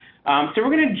So we're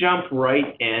going to jump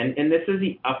right in, and this is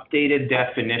the updated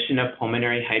definition of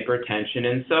pulmonary hypertension.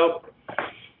 And so,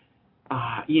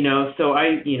 I'm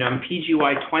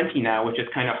PGY 20 now, which is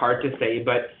kind of hard to say,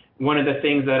 but one of the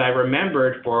things that I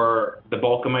remembered for the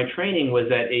bulk of my training was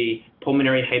that a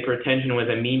pulmonary hypertension was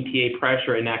a mean PA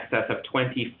pressure in excess of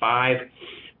 25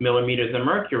 millimeters of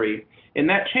mercury, and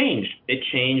that changed. It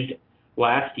changed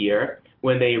last year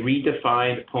when they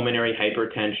redefined pulmonary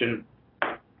hypertension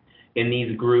in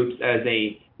these groups as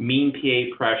a mean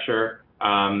PA pressure,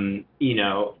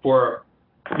 for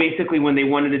basically when they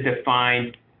wanted to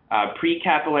define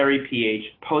pre-capillary pH,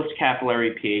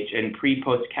 post-capillary pH, and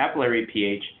pre-post-capillary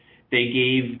pH, they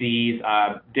gave these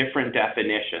different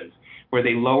definitions where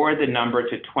they lowered the number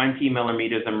to 20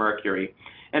 millimeters of mercury.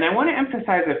 And I want to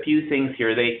emphasize a few things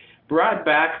here. They brought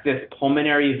back this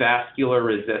pulmonary vascular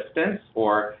resistance,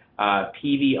 or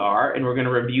PVR, and we're going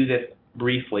to review this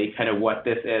briefly, kind of what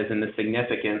this is and the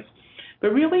significance. But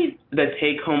really, the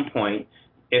take-home point,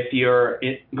 if you're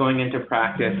going into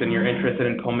practice and you're interested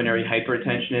in pulmonary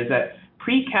hypertension, is that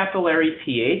pre-capillary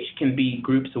pH can be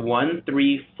groups 1,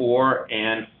 3, 4,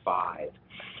 and 5.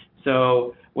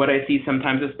 So what I see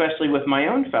sometimes, especially with my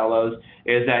own fellows,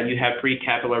 is that you have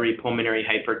pre-capillary pulmonary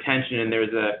hypertension, and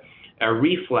there's a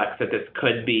reflex that this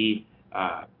could be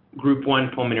group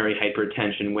 1 pulmonary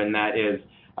hypertension, when that is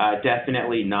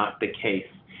definitely not the case.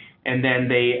 And then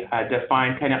they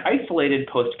define kind of isolated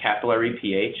post-capillary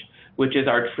pH, which is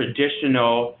our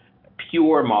traditional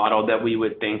pure model that we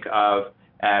would think of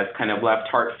as kind of left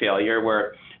heart failure,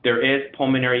 where there is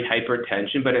pulmonary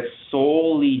hypertension, but it's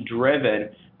solely driven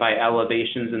by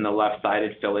elevations in the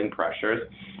left-sided filling pressures.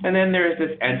 And then there's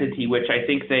this entity, which I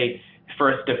think they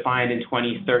first defined in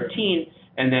 2013,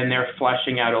 and then they're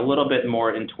fleshing out a little bit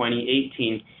more in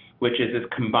 2018, which is this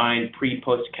combined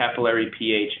pre-post-capillary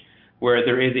pH, where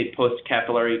there is a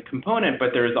post-capillary component, but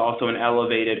there is also an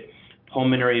elevated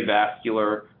pulmonary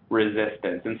vascular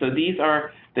resistance. And so these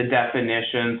are the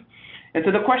definitions. And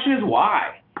so the question is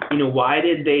why? Why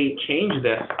did they change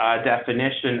this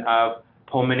definition of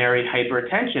pulmonary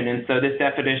hypertension? And so this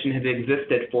definition has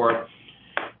existed for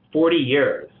 40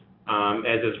 years.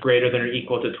 As is greater than or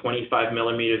equal to 25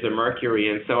 millimeters of mercury.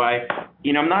 And so I'm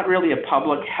not really a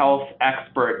public health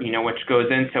expert, which goes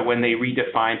into when they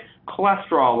redefine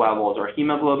cholesterol levels or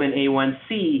hemoglobin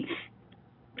A1C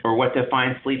or what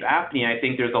defines sleep apnea. I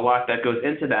think there's a lot that goes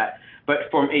into that. But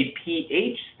from a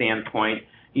pH standpoint,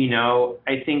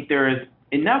 I think there is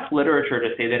enough literature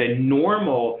to say that a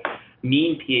normal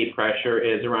mean PA pressure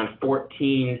is around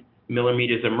 14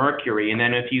 millimeters of mercury. And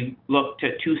then if you look to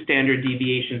 2 standard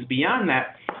deviations beyond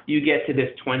that, you get to this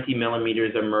 20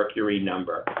 millimeters of mercury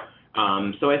number.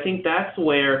 So I think that's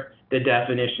where the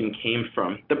definition came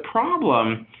from. The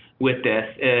problem with this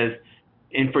is,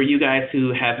 and for you guys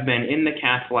who have been in the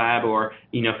cath lab or,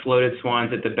 floated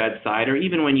swans at the bedside, or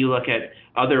even when you look at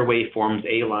other waveforms,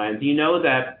 A-lines, you know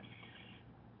that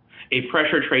a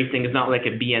pressure tracing is not like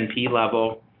a BNP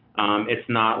level. It's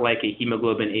not like a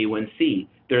hemoglobin A1C.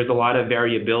 There's a lot of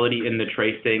variability in the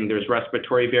tracing. There's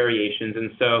respiratory variations.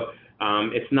 And so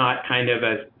it's not kind of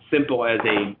as simple as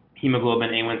a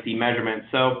hemoglobin A1C measurement.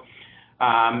 So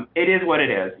it is what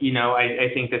it is. I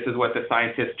think this is what the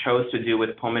scientists chose to do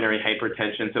with pulmonary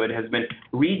hypertension. So it has been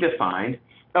redefined.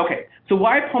 Okay, so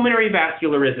why pulmonary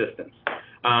vascular resistance?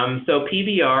 So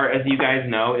PVR, as you guys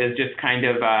know, is just kind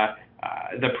of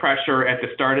the pressure at the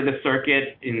start of the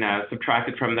circuit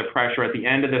subtracted from the pressure at the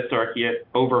end of the circuit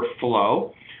over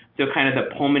flow. So kind of the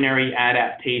pulmonary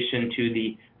adaptation to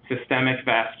the systemic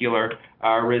vascular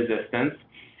resistance.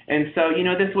 And so,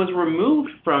 this was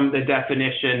removed from the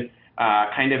definition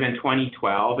kind of in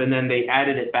 2012, and then they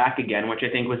added it back again, which I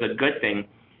think was a good thing,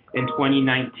 in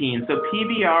 2019. So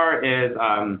PVR is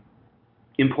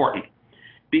important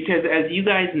because, as you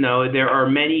guys know, there are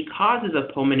many causes of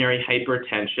pulmonary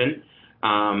hypertension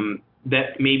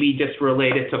that may be just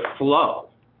related to flow.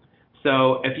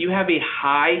 So if you have a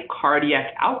high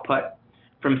cardiac output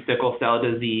from sickle cell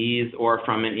disease or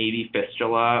from an AV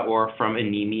fistula or from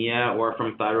anemia or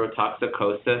from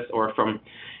thyrotoxicosis or from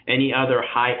any other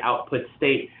high output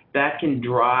state, that can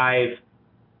drive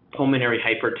pulmonary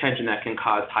hypertension, that can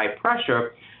cause high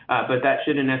pressure, but that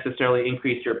shouldn't necessarily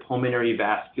increase your pulmonary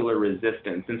vascular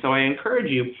resistance. And so I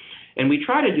encourage you, and we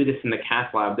try to do this in the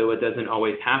cath lab, though it doesn't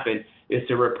always happen, is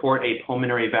to report a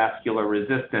pulmonary vascular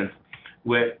resistance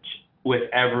with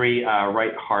every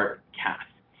right heart cath.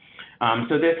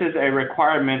 So this is a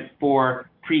requirement for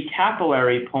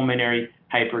pre-capillary pulmonary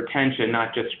hypertension,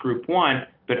 not just group 1,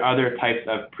 but other types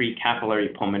of pre-capillary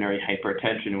pulmonary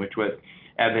hypertension, which was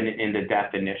evident in the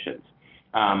definitions.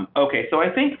 Okay, so I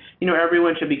think,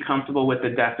 everyone should be comfortable with the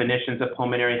definitions of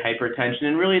pulmonary hypertension,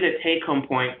 and really the take-home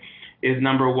point is,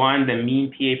 number one, the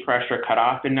mean PA pressure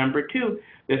cutoff, and number two,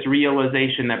 this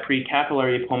realization that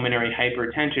precapillary pulmonary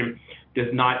hypertension does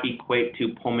not equate to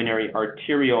pulmonary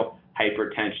arterial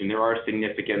hypertension. There are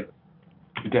significant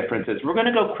differences. We're going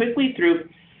to go quickly through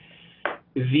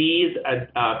these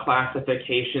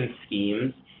classification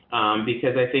schemes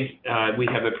because I think we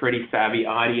have a pretty savvy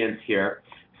audience here.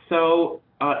 So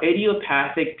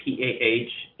idiopathic PAH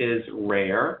is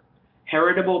rare.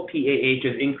 Heritable PAH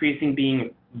is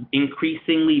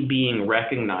increasingly being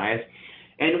recognized,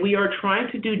 and we are trying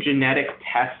to do genetic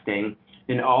testing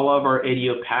in all of our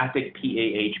idiopathic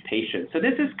PAH patients. So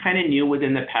this is kind of new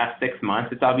within the past 6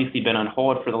 months. It's obviously been on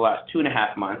hold for the last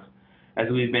 2.5 months as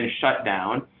we've been shut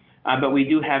down, but we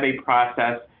do have a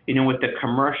process, with the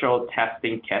commercial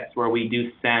testing kits where we do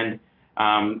send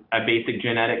a basic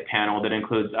genetic panel that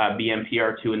includes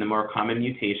BMPR2 and the more common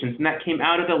mutations, and that came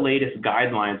out of the latest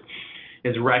guidelines,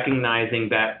 is recognizing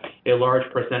that a large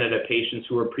percentage of patients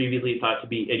who were previously thought to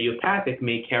be idiopathic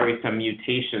may carry some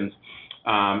mutations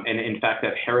and in fact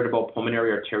have heritable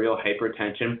pulmonary arterial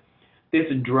hypertension. This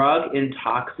drug and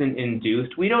toxin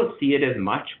induced, we don't see it as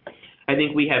much. I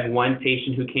think we have one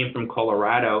patient who came from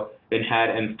Colorado that had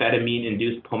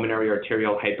amphetamine-induced pulmonary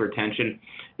arterial hypertension,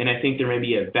 and I think there may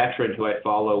be a veteran who I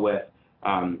follow with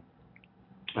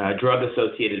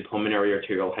drug-associated pulmonary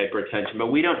arterial hypertension, but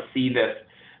we don't see this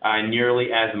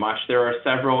nearly as much. There are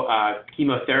several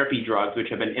chemotherapy drugs which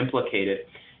have been implicated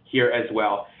here as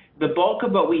well. The bulk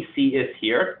of what we see is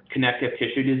here, connective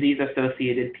tissue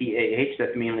disease-associated PAH,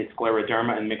 that's mainly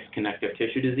scleroderma and mixed connective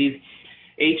tissue disease.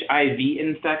 HIV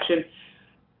infection,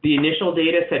 the initial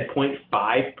data said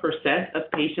 0.5%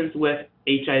 of patients with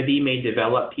HIV may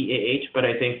develop PAH, but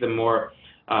I think the more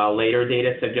later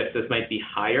data suggests this might be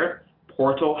higher.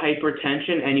 Portal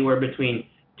hypertension, anywhere between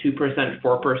 2%,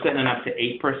 4%, and up to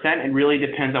 8%. It really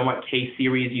depends on what case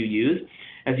series you use.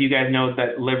 As you guys know,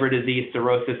 that liver disease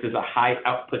cirrhosis is a high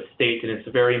output state, and it's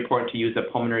very important to use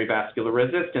a pulmonary vascular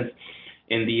resistance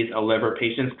in these liver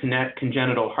patients.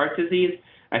 Congenital heart disease,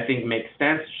 I think, makes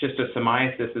sense.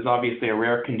 Schistosomiasis is obviously a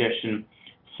rare condition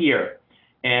here.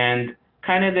 And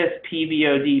kind of this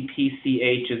PVOD,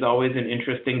 PCH is always an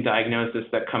interesting diagnosis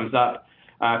that comes up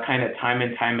kind of time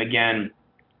and time again.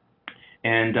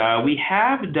 And we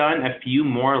have done a few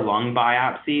more lung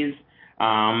biopsies.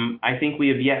 I think we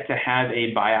have yet to have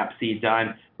a biopsy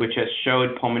done which has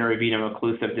showed pulmonary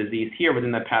veno-occlusive disease here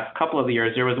within the past couple of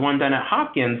years. There was one done at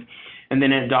Hopkins, and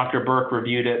then Dr. Burke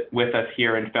reviewed it with us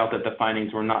here and felt that the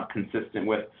findings were not consistent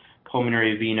with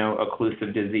pulmonary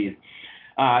veno-occlusive disease.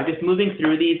 Just moving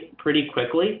through these pretty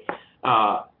quickly.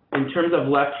 In terms of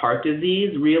left heart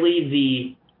disease, really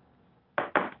the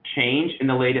change in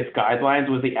the latest guidelines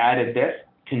was they added this: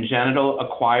 congenital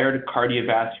acquired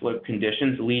cardiovascular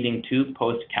conditions leading to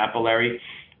post-capillary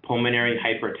pulmonary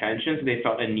hypertension. So they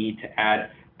felt a need to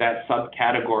add that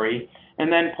subcategory.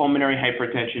 And then pulmonary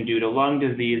hypertension due to lung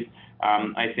disease,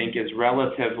 I think, is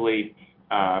relatively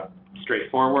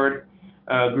straightforward.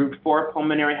 Group 4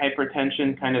 pulmonary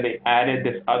hypertension, kind of they added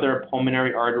this other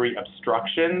pulmonary artery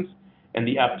obstructions and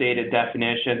the updated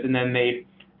definitions. And then they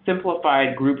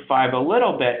simplified Group 5 a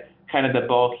little bit. Kind of the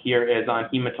bulk here is on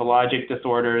hematologic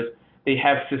disorders. They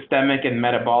have systemic and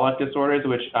metabolic disorders,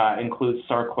 which includes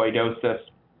sarcoidosis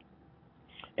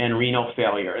and renal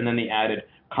failure. And then they added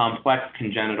complex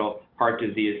congenital heart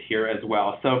disease here as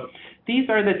well. So these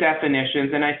are the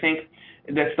definitions, and I think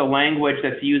that's the language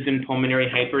that's used in pulmonary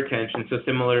hypertension. So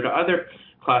similar to other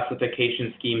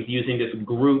classification schemes, using this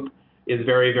group is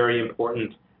very, very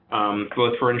important,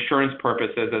 both for insurance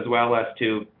purposes as well as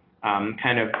to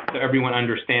kind of so everyone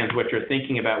understands what you're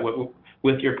thinking about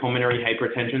with your pulmonary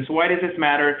hypertension. So why does this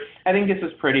matter? I think this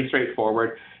is pretty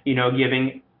straightforward.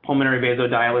 Giving pulmonary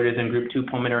vasodilators in group 2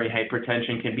 pulmonary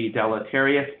hypertension can be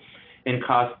deleterious and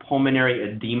cause pulmonary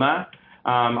edema.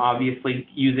 Obviously,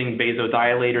 using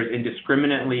vasodilators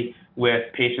indiscriminately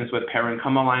with patients with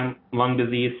parenchymal lung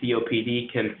disease,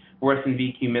 COPD, can worsen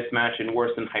VQ mismatch and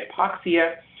worsen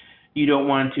hypoxia. You don't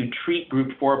want to treat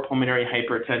group 4 pulmonary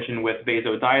hypertension with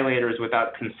vasodilators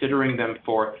without considering them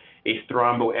for a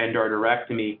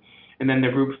thromboendarterectomy. And then the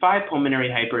group 5 pulmonary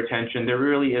hypertension, there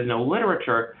really is no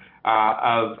literature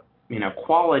of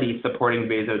quality supporting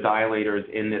vasodilators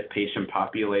in this patient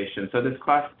population. So this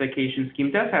classification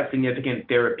scheme does have significant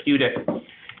therapeutic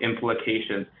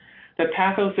implications. The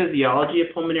pathophysiology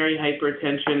of pulmonary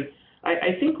hypertension,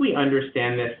 I think we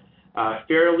understand this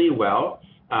fairly well.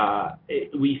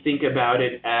 We think about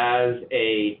it as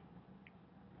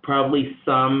probably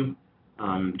some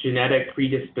genetic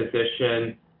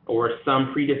predisposition or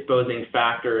some predisposing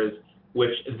factors,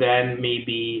 which then may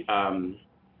be,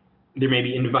 there may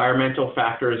be environmental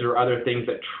factors or other things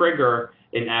that trigger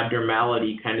an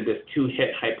abnormality, kind of this two-hit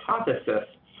hypothesis,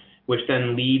 which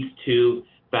then leads to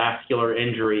vascular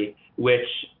injury, which,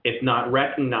 if not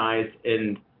recognized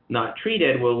and not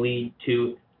treated, will lead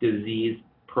to disease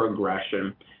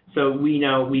progression. So we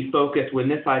know, we focused, when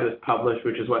this slide was published,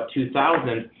 which is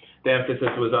 2000, the emphasis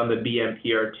was on the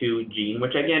BMPR2 gene,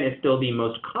 which again is still the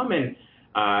most common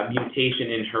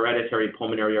mutation in hereditary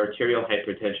pulmonary arterial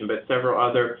hypertension, but several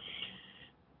other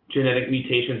genetic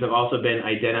mutations have also been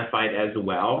identified as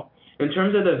well. In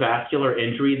terms of the vascular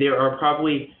injury, there are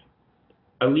probably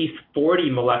at least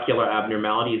 40 molecular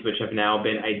abnormalities which have now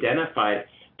been identified.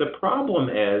 The problem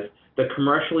is the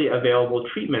commercially available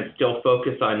treatments still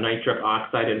focus on nitric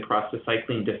oxide and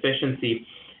prostacyclin deficiency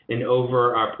and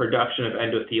overproduction of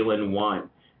endothelin-1.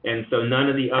 And so none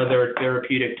of the other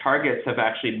therapeutic targets have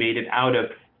actually made it out of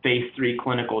phase 3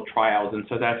 clinical trials. And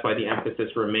so that's why the emphasis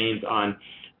remains on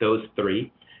those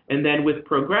three. And then with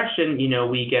progression,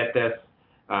 we get this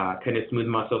kind of smooth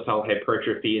muscle cell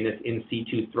hypertrophy and this in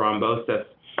situ thrombosis.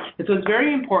 And so it's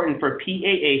very important for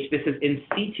PAH, this is in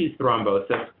situ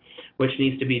thrombosis, which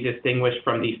needs to be distinguished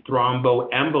from the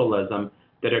thromboembolism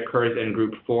that occurs in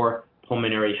group 4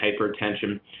 pulmonary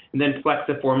hypertension. And then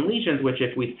plexiform lesions, which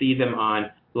if we see them on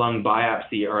lung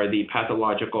biopsy are the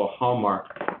pathological hallmark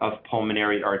of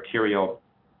pulmonary arterial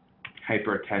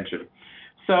hypertension.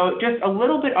 So just a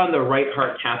little bit on the right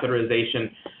heart catheterization.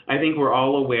 I think we're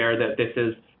all aware that this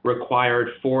is required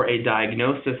for a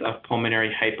diagnosis of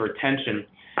pulmonary hypertension.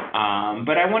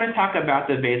 But I want to talk about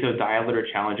the vasodilator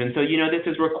challenge. And so, this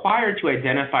is required to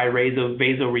identify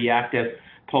vasoreactive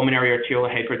pulmonary arterial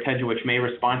hypertension, which may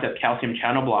respond to calcium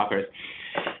channel blockers.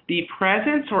 The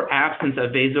presence or absence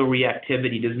of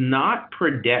vasoreactivity does not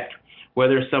predict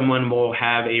whether someone will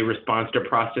have a response to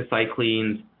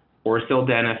prostacyclines or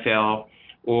sildenafil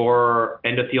or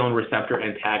endothelin receptor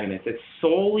antagonists. It's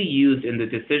solely used in the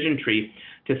decision tree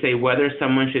to say whether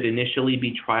someone should initially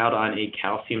be trialed on a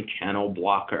calcium channel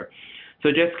blocker. So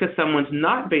just because someone's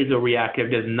not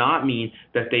vasoreactive does not mean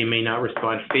that they may not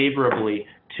respond favorably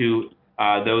to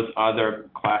those other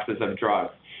classes of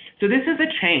drugs. So this is a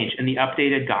change in the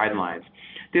updated guidelines.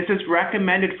 This is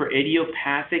recommended for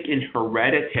idiopathic and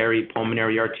hereditary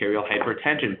pulmonary arterial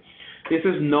hypertension. This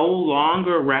is no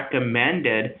longer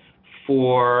recommended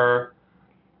for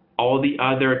all the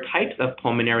other types of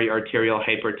pulmonary arterial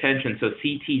hypertension, so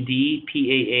CTD,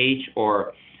 PAH,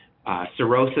 or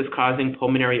cirrhosis causing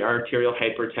pulmonary arterial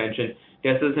hypertension.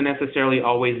 This doesn't necessarily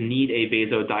always need a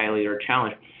vasodilator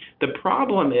challenge. The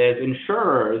problem is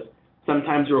insurers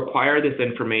sometimes require this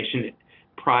information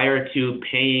prior to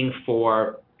paying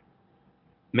for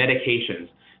medications.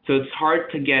 So it's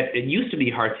hard to get, it used to be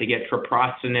hard to get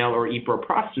treprostinil or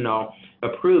epoprostenol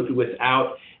approved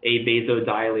without a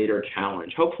vasodilator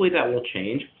challenge. Hopefully that will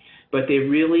change, but they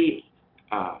really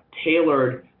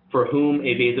tailored for whom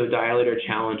a vasodilator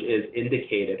challenge is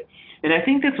indicated. And I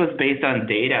think this was based on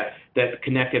data that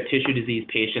connective tissue disease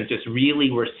patients just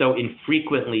really were so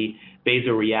infrequently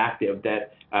vasoreactive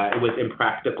that it was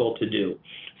impractical to do.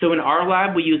 So in our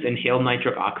lab, we use inhaled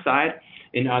nitric oxide.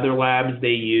 In other labs, they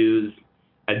use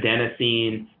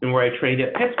adenosine. And where I trained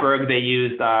at Pittsburgh, they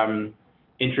used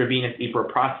intravenous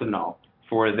epoprostenol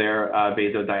for their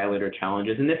vasodilator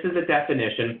challenges. And this is a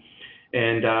definition,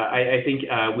 and I think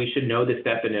we should know this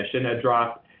definition: a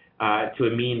drop to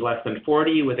a mean less than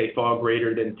 40 with a fall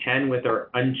greater than 10 with our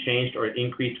unchanged or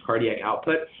increased cardiac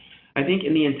output. I think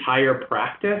in the entire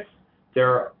practice,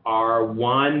 there are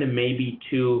 1, maybe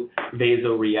 2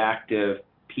 vasoreactive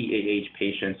PAH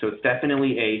patients. So it's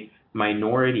definitely a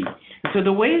minority. So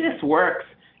the way this works,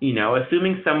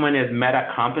 assuming someone is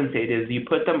metacompensated, is you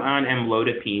put them on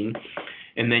amlodipine,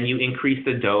 and then you increase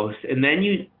the dose, and then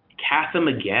you cast them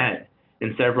again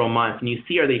in several months, and you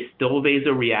see, are they still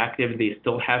vasoreactive? Do they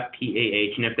still have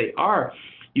PAH? And if they are,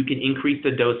 you can increase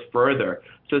the dose further.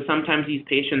 So sometimes these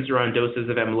patients are on doses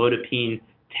of amlodipine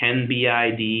 10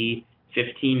 BID,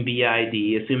 15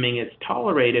 BID, assuming it's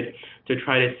tolerated, to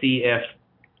try to see if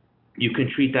you can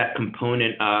treat that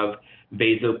component of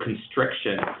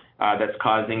vasoconstriction that's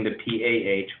causing the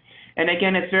PAH. And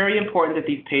again, it's very important that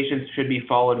these patients should be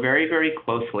followed very, very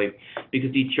closely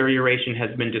because deterioration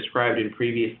has been described in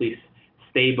previously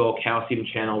stable calcium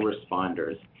channel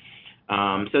responders.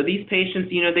 So these patients,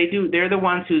 they're the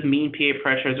ones whose mean PA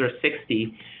pressures are 60,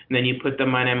 and then you put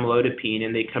them on amlodipine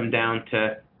and they come down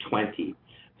to 20.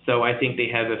 So I think they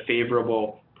have a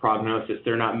favorable prognosis.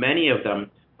 There are not many of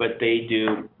them, but they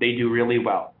do really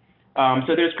well.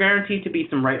 So there's guaranteed to be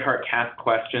some right heart cath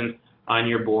questions on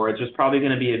your boards. There's probably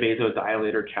going to be a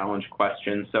vasodilator challenge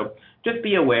question. So just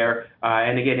be aware.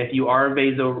 And again, if you are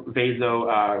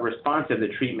responsive, the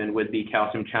treatment would be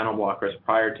calcium channel blockers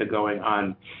prior to going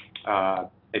on a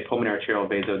pulmonary arterial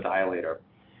vasodilator.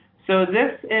 So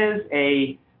this is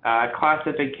a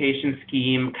classification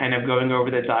scheme kind of going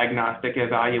over the diagnostic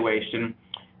evaluation.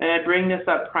 And I bring this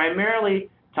up primarily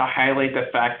to highlight the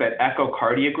fact that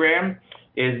echocardiogram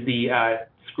is the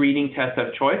screening test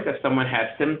of choice if someone has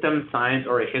symptoms, signs,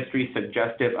 or a history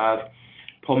suggestive of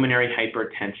pulmonary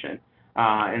hypertension.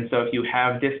 And so if you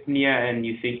have dyspnea and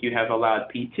you think you have a loud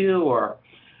P2 or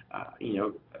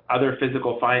other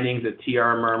physical findings, a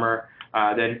TR murmur,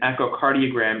 then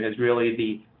echocardiogram is really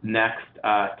the next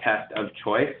test of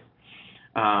choice.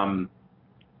 And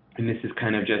this is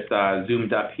kind of just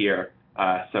zoomed up here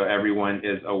so everyone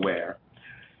is aware.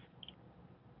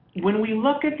 When we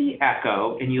look at the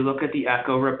echo and you look at the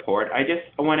echo report, I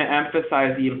want to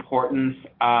emphasize the importance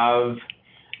of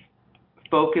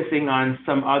focusing on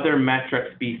some other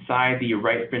metrics beside the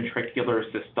right ventricular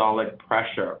systolic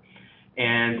pressure,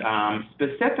 and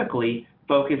specifically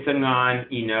focusing on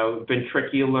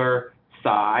ventricular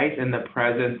size and the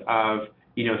presence of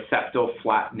septal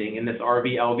flattening in this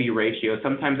RV-LV ratio.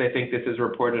 Sometimes I think this is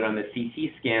reported on the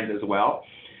CT scans as well.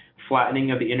 Flattening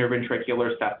of the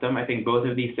interventricular septum. I think both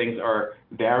of these things are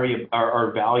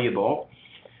valuable.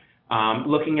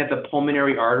 Looking at the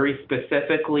pulmonary artery,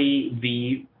 specifically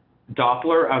the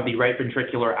Doppler of the right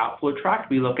ventricular outflow tract,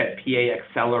 we look at PA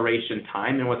acceleration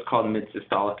time and what's called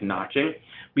mid-systolic notching.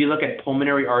 We look at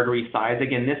pulmonary artery size.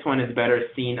 Again, this one is better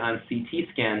seen on CT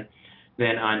scan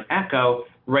than on echo.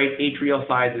 Right atrial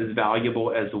size is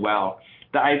valuable as well.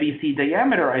 The IVC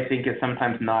diameter, I think, is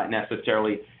sometimes not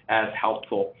necessarily as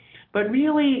helpful. But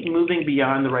really moving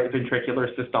beyond the right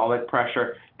ventricular systolic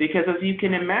pressure, because as you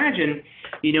can imagine,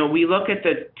 we look at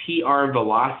the TR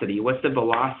velocity. What's the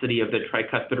velocity of the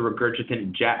tricuspid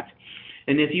regurgitant jet?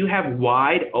 And if you have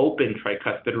wide open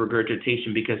tricuspid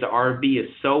regurgitation because the RV is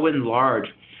so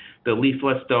enlarged, the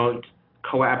leaflets don't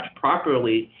collapse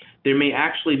properly, there may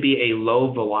actually be a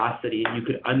low velocity and you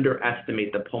could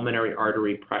underestimate the pulmonary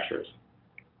artery pressures.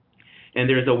 And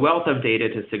there's a wealth of data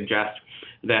to suggest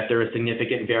that there is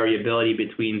significant variability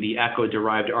between the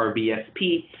echo-derived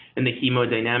RVSP and the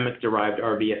hemodynamic-derived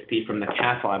RVSP from the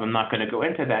cath lab. I'm not going to go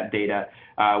into that data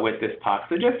with this talk.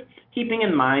 So just keeping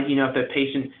in mind, if the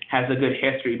patient has a good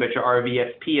history, but your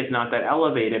RVSP is not that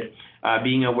elevated,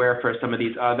 being aware for some of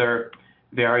these other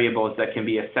variables that can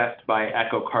be assessed by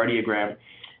echocardiogram.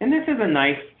 And this is a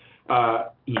nice,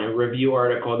 review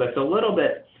article that's a little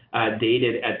bit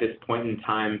dated at this point in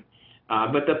time.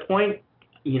 But the point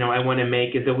I want to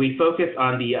make is that we focus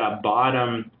on the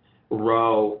bottom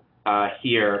row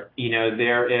here.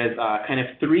 There is kind of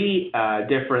three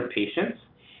different patients: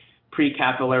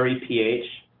 pre-capillary PH,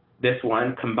 this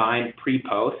one combined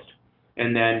pre-post,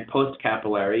 and then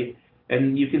post-capillary.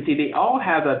 And you can see they all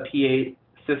have a PA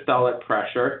systolic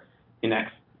pressure in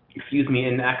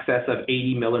excess of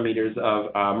 80 millimeters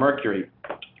of mercury.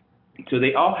 So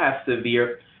they all have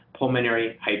severe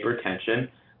pulmonary hypertension.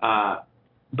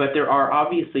 But there are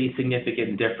obviously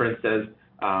significant differences,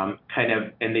 and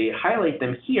they highlight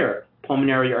them here: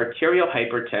 pulmonary arterial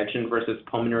hypertension versus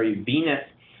pulmonary venous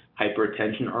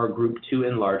hypertension, or group 2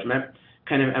 enlargement,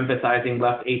 kind of emphasizing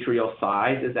left atrial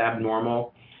size is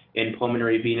abnormal in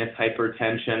pulmonary venous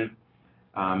hypertension.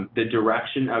 The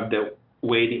direction of the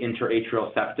way the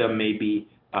interatrial septum may be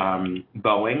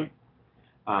bowing,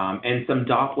 and some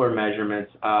Doppler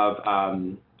measurements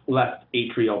of left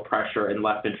atrial pressure and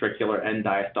left ventricular end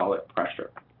diastolic pressure.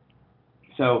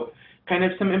 So kind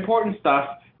of some important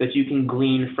stuff that you can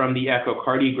glean from the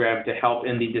echocardiogram to help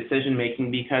in the decision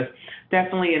making, because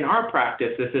definitely in our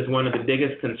practice, this is one of the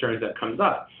biggest concerns that comes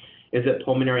up. Is it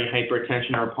pulmonary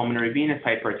hypertension or pulmonary venous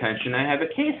hypertension? I have a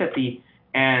case at the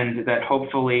end that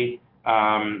hopefully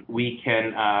we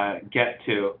can get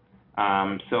to.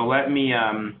 So let me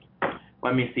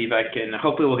see if I can,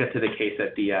 hopefully we'll get to the case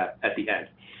at the end.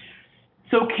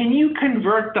 So can you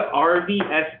convert the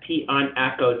RVSP on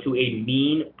echo to a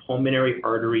mean pulmonary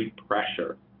artery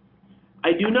pressure?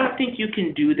 I do not think you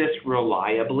can do this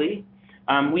reliably.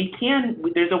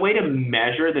 There's a way to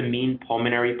measure the mean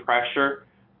pulmonary pressure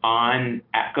on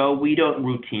echo. We don't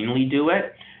routinely do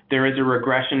it. There is a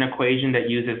regression equation that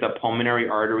uses the pulmonary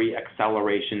artery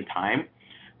acceleration time.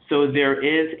 So there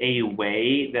is a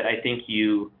way that I think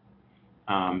you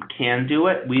can do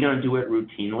it. We don't do it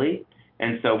routinely,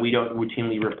 and so we don't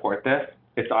routinely report this.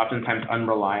 It's oftentimes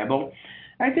unreliable.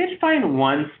 I did find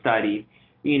one study,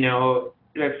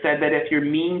 that said that if your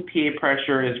mean PA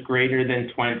pressure is greater than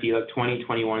 20, like 20,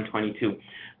 21, 22,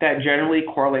 that generally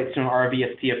correlates to an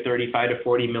RVST of 35 to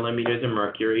 40 millimeters of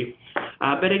mercury.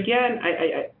 But again,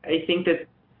 I think that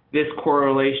this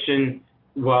correlation,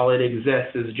 while it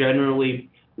exists, is generally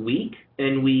weak,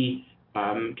 and we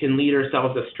can lead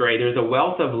ourselves astray. There's a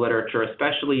wealth of literature,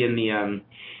 especially in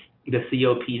the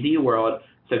COPD world,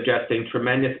 suggesting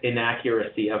tremendous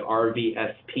inaccuracy of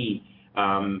RVSP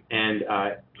and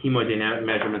hemodynamic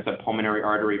measurements of pulmonary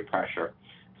artery pressure.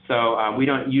 So we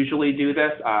don't usually do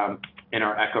this in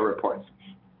our echo reports.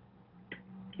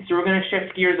 So we're going to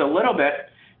shift gears a little bit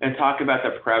and talk about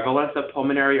the prevalence of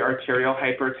pulmonary arterial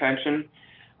hypertension.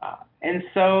 And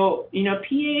so,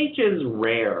 PAH is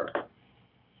rare.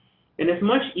 And it's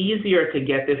much easier to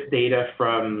get this data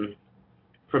from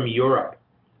Europe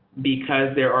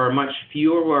because there are much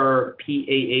fewer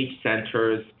PAH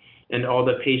centers and all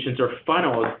the patients are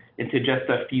funneled into just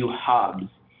a few hubs.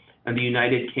 In the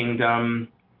United Kingdom,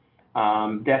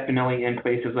 definitely in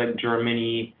places like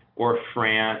Germany or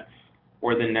France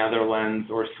or the Netherlands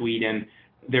or Sweden,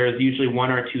 there's usually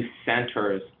one or two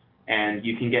centers, and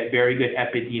you can get very good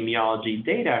epidemiology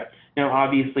data. Now,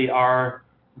 obviously, our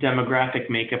demographic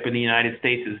makeup in the United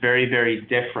States is very, very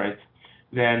different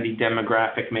than the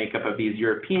demographic makeup of these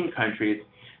European countries.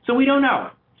 So we don't know.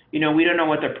 We don't know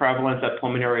what the prevalence of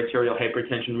pulmonary arterial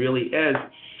hypertension really is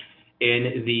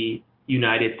in the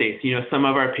United States. Some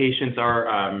of our patients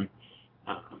are,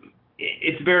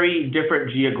 it's very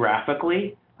different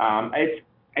geographically.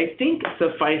 I think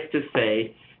suffice to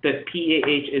say that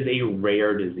PAH is a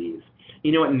rare disease.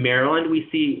 In Maryland, we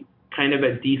see kind of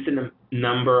a decent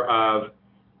number of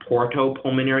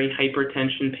portopulmonary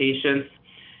hypertension patients,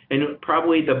 and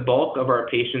probably the bulk of our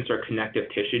patients are connective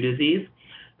tissue disease.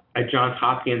 At Johns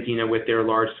Hopkins, with their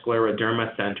large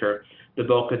scleroderma center, the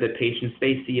bulk of the patients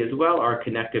they see as well are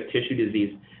connective tissue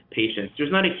disease patients.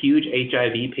 There's not a huge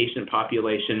HIV patient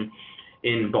population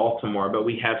in Baltimore, but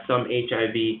we have some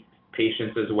HIV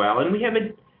patients as well. And we have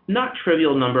a not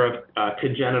trivial number of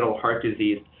congenital heart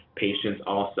disease patients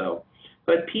also.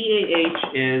 But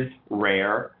PAH is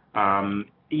rare,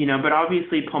 but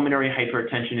obviously pulmonary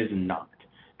hypertension is not.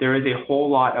 There is a whole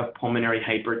lot of pulmonary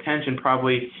hypertension,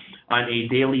 probably on a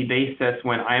daily basis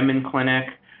when I'm in clinic,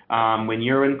 when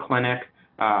you're in clinic,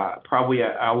 probably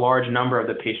a large number of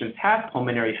the patients have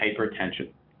pulmonary hypertension.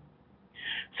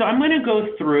 So I'm going to go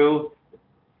through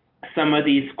some of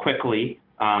these quickly.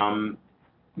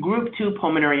 Group 2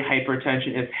 pulmonary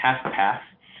hypertension is HFpEF,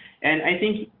 and I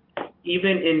think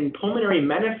even in pulmonary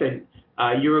medicine,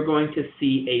 you're going to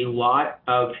see a lot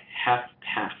of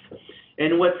HFpEF.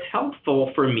 And what's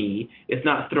helpful for me is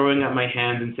not throwing up my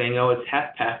hands and saying, oh, it's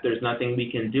HFpEF, there's nothing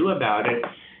we can do about it,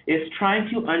 is trying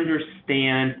to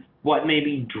understand what may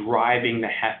be driving the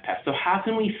HFpEF. So how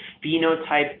can we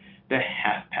phenotype the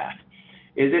HFpEF?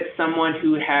 Is it someone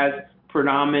who has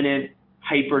predominant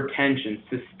hypertension,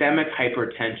 systemic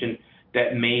hypertension,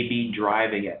 that may be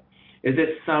driving it? Is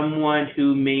it someone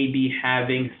who may be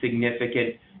having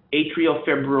significant atrial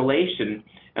fibrillation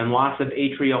and loss of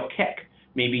atrial kick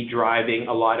may be driving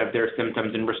a lot of their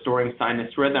symptoms, and restoring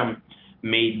sinus rhythm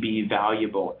may be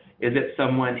valuable? Is it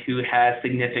someone who has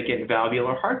significant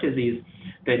valvular heart disease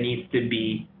that needs to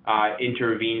be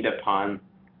intervened upon?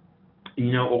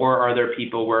 Or are there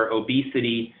people where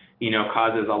obesity,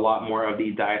 causes a lot more of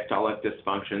the diastolic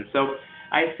dysfunction? So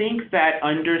I think that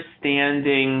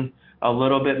understanding a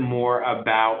little bit more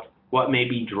about what may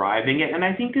be driving it, and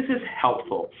I think this is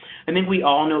helpful. I think we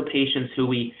all know patients who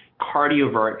we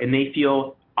cardiovert and they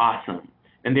feel awesome.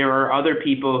 And there are other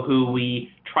people who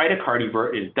we try to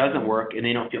cardiovert, it doesn't work, and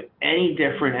they don't feel any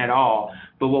different at all.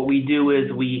 But what we do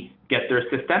is we get their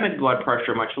systemic blood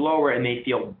pressure much lower and they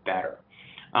feel better.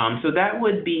 So that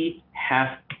would be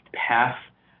HFpEF.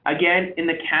 Again, in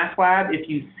the cath lab, if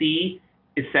you see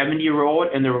a 70-year-old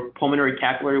and their pulmonary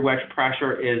capillary wedge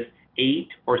pressure is 8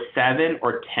 or 7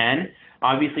 or 10,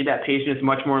 obviously that patient is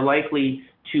much more likely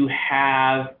to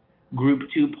have group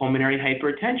 2 pulmonary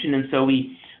hypertension. And so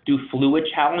we do fluid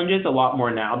challenges a lot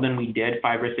more now than we did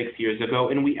 5 or 6 years ago,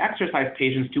 and we exercise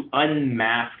patients to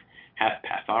unmask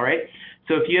HFpEF, all right?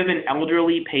 So if you have an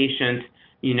elderly patient,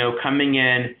 coming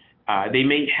in, they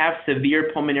may have severe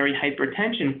pulmonary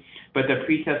hypertension, but the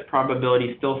pretest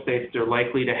probability still states they're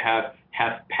likely to have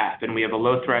HFpEF, and we have a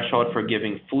low threshold for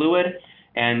giving fluid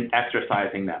and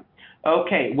exercising them.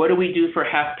 Okay, what do we do for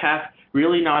HFpEF?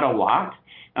 Really not a lot.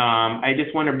 I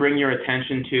just want to bring your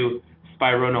attention to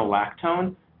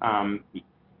spironolactone.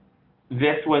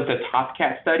 This was the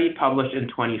TOPCAT study published in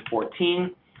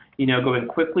 2014. Going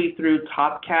quickly through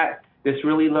TOPCAT, this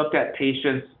really looked at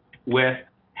patients with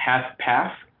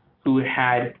HFpEF who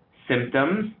had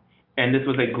symptoms, and this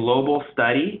was a global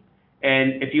study.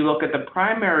 And if you look at the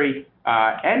primary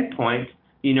endpoint,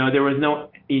 there was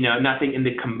nothing in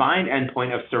the combined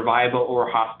endpoint of survival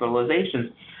or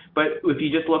hospitalizations. But if you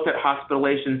just looked at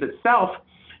hospitalizations itself,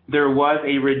 there was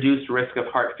a reduced risk of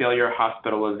heart failure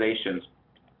hospitalizations.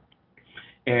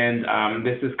 And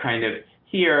this is kind of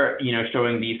here,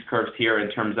 showing these curves here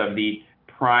in terms of the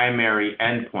primary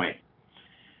endpoint.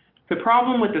 The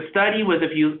problem with the study was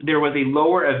there was a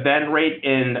lower event rate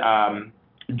in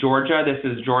Georgia. This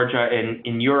is Georgia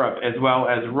in Europe, as well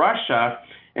as Russia.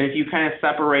 And if you kind of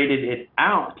separated it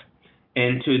out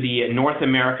into the North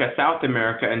America, South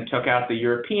America, and took out the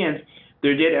Europeans,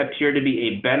 there did appear to be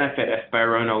a benefit of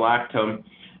spironolactone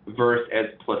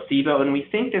versus placebo. And we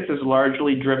think this is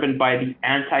largely driven by the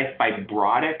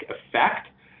antifibrotic effect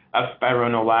of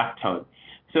spironolactone.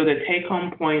 So the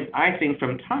take-home point, I think,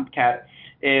 from TOMCAT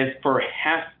is for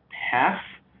HFpEF,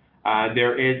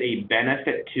 there is a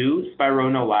benefit to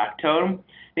spironolactone.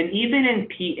 And even in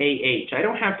PAH, I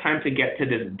don't have time to get to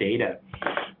this data,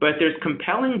 but there's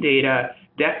compelling data,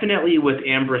 definitely with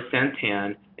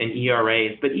ambrisentan and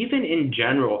ERAs, but even in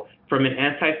general, from an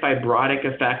antifibrotic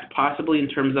effect, possibly in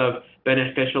terms of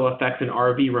beneficial effects in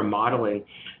RV remodeling,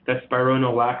 that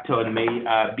spironolactone may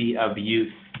be of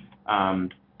use.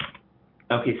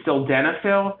 Okay,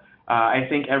 sildenafil. I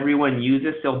think everyone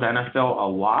uses sildenafil a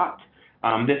lot.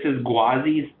 This is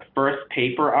Gwazi's first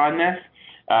paper on this.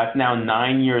 It's now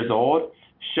 9 years old,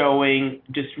 showing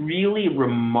just really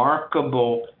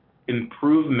remarkable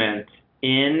improvement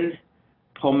in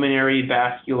pulmonary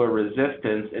vascular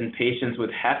resistance in patients with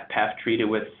HFpEF treated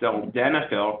with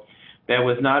sildenafil that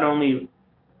was not only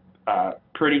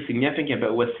pretty significant,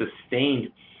 but was sustained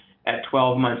at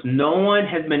 12 months. No one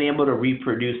has been able to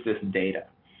reproduce this data.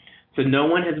 So no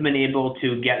one has been able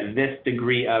to get this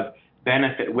degree of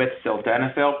benefit with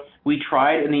sildenafil. We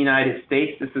tried in the United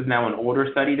States. This is now an older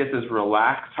study. This is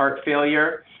RELAX heart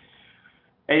failure.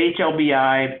 At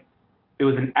HLBI, it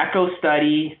was an echo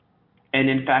study. And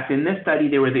in fact, in this study,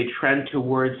 there was a trend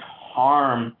towards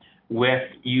harm with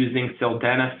using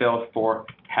sildenafil for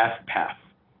HFpEF.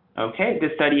 Okay,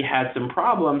 this study had some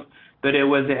problems, but it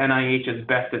was the NIH's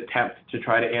best attempt to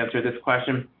try to answer this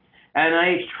question.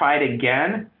 NIH tried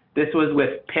again. This was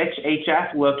with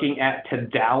PITCH-HF, looking at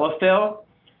tadalafil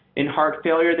in heart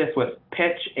failure. This was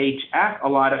PITCH-HF, a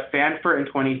lot of fanfare in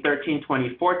 2013,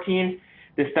 2014.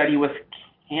 The study was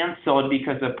canceled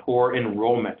because of poor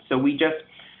enrollment. So we just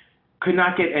could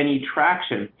not get any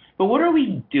traction. But what are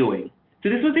we doing? So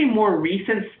this was a more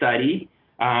recent study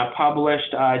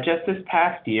published just this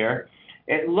past year.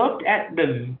 It looked at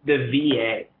the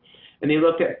VA, and they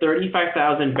looked at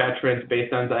 35,000 veterans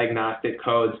based on diagnostic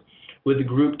codes with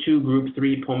group 2, group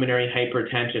 3 pulmonary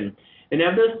hypertension. And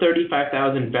of those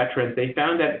 35,000 veterans, they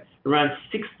found that around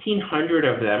 1,600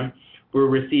 of them were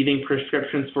receiving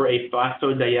prescriptions for a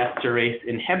phosphodiesterase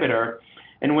inhibitor.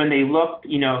 And when they looked,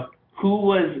 who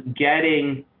was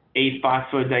getting a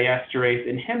phosphodiesterase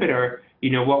inhibitor,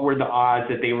 what were the odds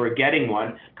that they were getting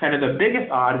one? Kind of the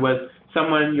biggest odd was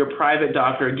your private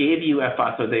doctor gave you a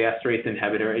phosphodiesterase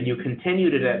inhibitor and you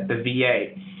continued it at the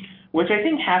VA, which I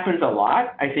think happens a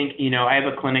lot. I think, I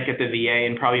have a clinic at the VA,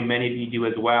 and probably many of you do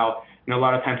as well. And a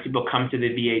lot of times people come to the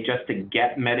VA just to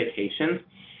get medications.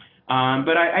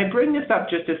 But I bring this up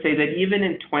just to say that even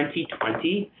in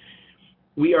 2020,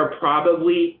 we are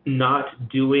probably not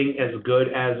doing as good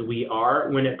as we are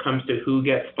when it comes to who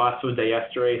gets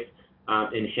phosphodiesterase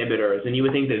inhibitors. And you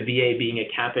would think the VA, being a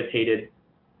capitated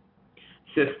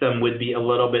system, would be a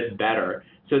little bit better.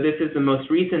 So this is the most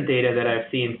recent data that I've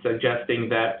seen suggesting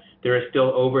that there is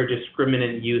still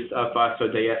over-discriminant use of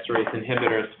phosphodiesterase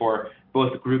inhibitors for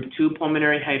both group 2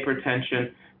 pulmonary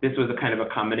hypertension. This was a kind of a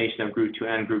combination of group 2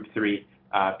 and group 3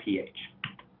 PH.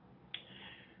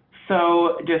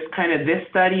 So just kind of this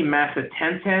study,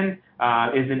 macitentan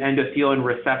is an endothelin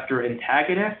receptor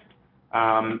antagonist.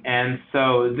 And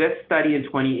so this study in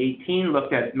 2018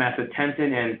 looked at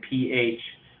macitentan and PH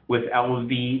with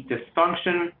LV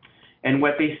dysfunction. And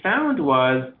what they found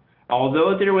was,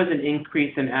 although there was an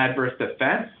increase in adverse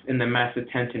events in the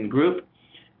macitentan group,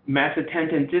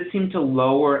 macitentan did seem to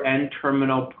lower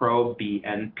N-terminal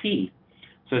pro-BNP.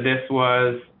 So this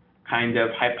was kind of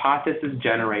hypothesis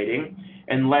generating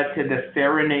and led to the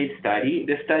SERENADE study.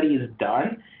 This study is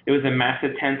done. It was a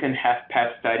macitentan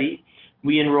HFpEF study.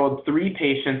 We enrolled 3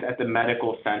 patients at the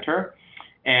medical center,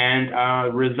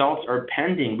 and results are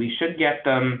pending. We should get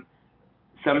them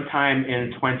sometime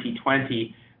in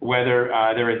 2020, whether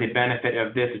there is a benefit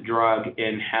of this drug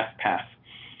in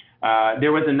HFpEF.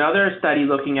 There was another study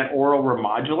looking at oral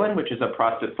Remodulin, which is a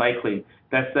prostacyclin.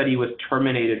 That study was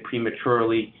terminated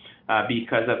prematurely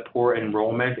because of poor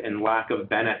enrollment and lack of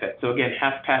benefit. So again,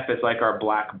 HFpEF is like our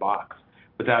black box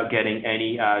without getting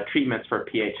any treatments for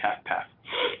PH-HFpEF.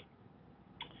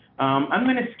 I'm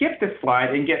going to skip this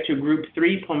slide and get to group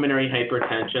 3 pulmonary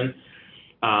hypertension.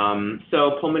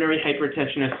 So pulmonary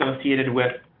hypertension associated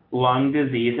with lung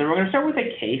disease. And we're going to start with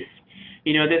a case.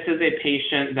 You know, this is a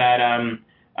patient that,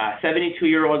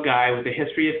 72-year-old guy with a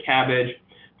history of CABG,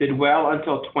 did well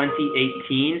until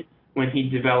 2018 when he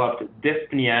developed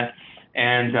dyspnea.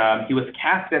 And he was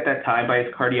casted at that time by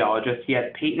his cardiologist. He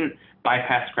had patent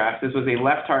bypass grafts. This was a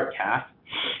left heart cath.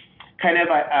 Kind of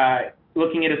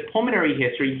looking at his pulmonary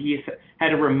history, he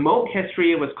had a remote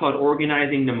history of what's called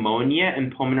organizing pneumonia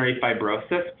and pulmonary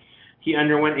fibrosis. He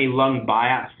underwent a lung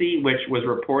biopsy, which was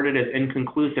reported as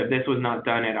inconclusive. This was not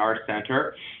done at our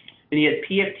center. And he had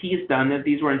PFTs done.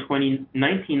 These were in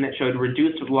 2019 that showed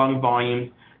reduced lung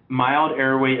volumes, mild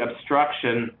airway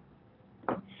obstruction,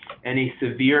 and a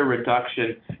severe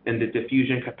reduction in the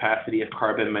diffusion capacity of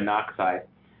carbon monoxide.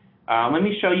 Let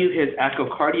me show you his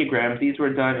echocardiograms. These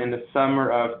were done in the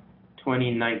summer of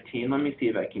 2019. Let me see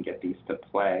if I can get these to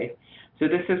play. So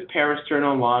this is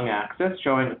parasternal long axis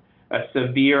showing a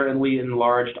severely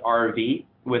enlarged RV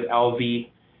with LV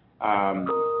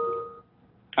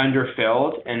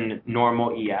underfilled and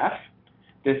normal EF.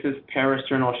 This is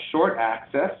parasternal short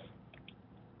axis.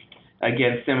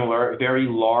 Again, similar, very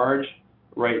large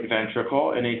right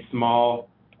ventricle and a small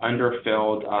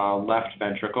underfilled left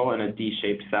ventricle and a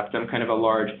D-shaped septum, kind of a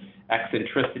large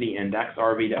eccentricity index,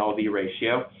 RV to LV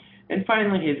ratio. And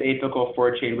finally, his apical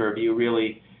four-chamber view,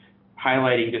 really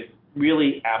highlighting just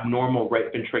really abnormal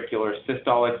right ventricular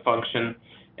systolic function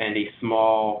and a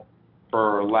small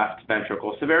or left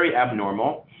ventricle, so very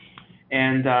abnormal.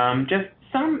 And just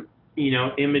some,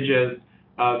 images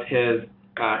of his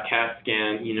CAT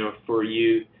scan, for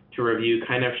you to review,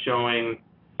 kind of showing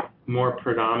more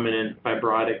predominant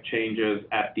fibrotic changes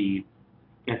at the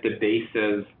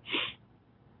bases,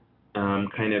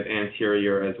 kind of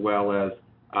anterior as well as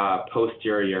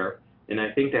posterior, and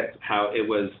I think that's how it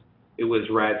was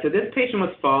read. So this patient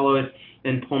was followed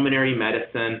in pulmonary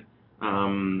medicine,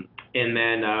 and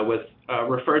then was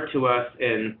referred to us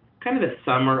in kind of the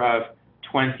summer of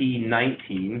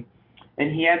 2019,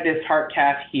 and he had this heart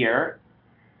cath here,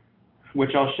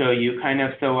 which I'll show you.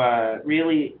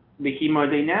 Really the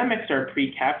hemodynamics are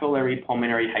pre-capillary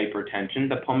pulmonary hypertension.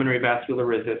 The pulmonary vascular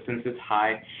resistance is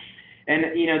high. And,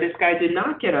 this guy did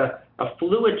not get a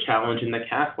fluid challenge in the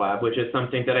cath lab, which is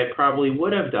something that I probably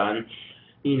would have done,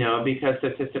 because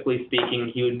statistically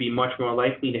speaking, he would be much more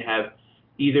likely to have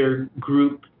either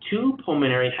group 2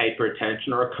 pulmonary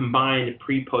hypertension or combined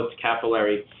pre-post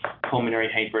capillary pulmonary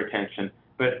hypertension.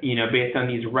 But, based on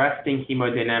these resting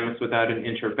hemodynamics without an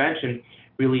intervention,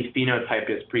 really phenotyped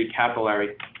as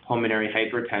pre-capillary pulmonary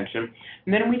hypertension.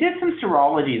 And then we did some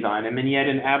serologies on him, and he had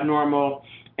an abnormal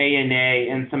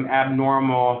ANA and some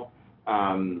abnormal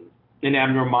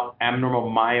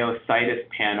myositis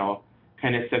panel,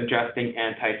 kind of suggesting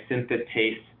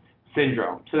antisynthetase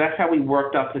syndrome. So that's how we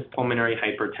worked up his pulmonary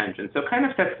hypertension. So it kind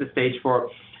of sets the stage for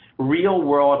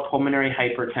real-world pulmonary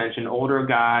hypertension, older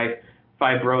guy,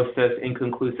 fibrosis,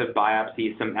 inconclusive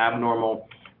biopsy, some abnormal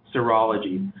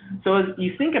serology. So as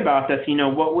you think about this,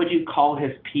 what would you call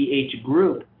his PH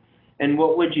group, and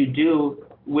what would you do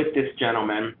with this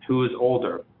gentleman who is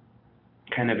older,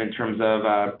 kind of in terms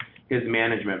of his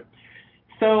management?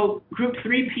 So group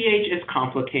 3 PH is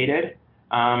complicated.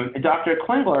 Dr.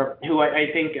 Klingler, who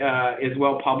I think is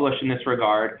well published in this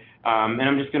regard, and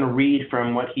I'm just going to read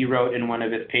from what he wrote in one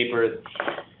of his papers,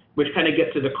 which kind of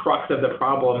gets to the crux of the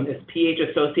problem. Is PH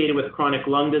associated with chronic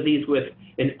lung disease with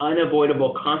an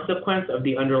unavoidable consequence of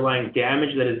the underlying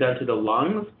damage that is done to the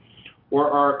lungs?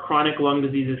 Or are chronic lung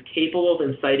diseases capable of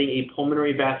inciting a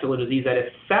pulmonary vascular disease that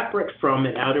is separate from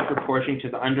and out of proportion to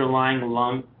the underlying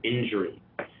lung injury?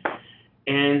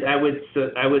 And I would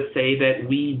say that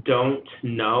we don't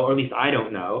know, or at least I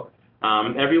don't know.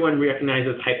 Everyone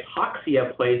recognizes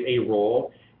hypoxia plays a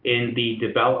role in the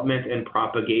development and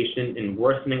propagation and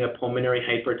worsening of pulmonary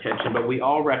hypertension, but we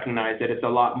all recognize that it's a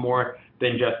lot more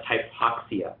than just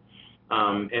hypoxia.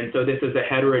 And so this is a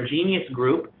heterogeneous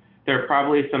group. There are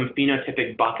probably some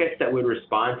phenotypic buckets that would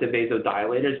respond to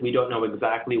vasodilators. We don't know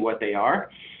exactly what they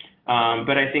are,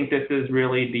 but I think this is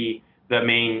really the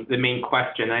main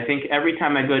question. I think every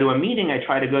time I go to a meeting, I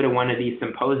try to go to one of these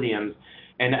symposiums,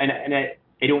 and I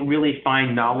don't really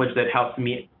find knowledge that helps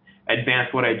me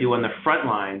advance what I do on the front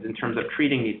lines in terms of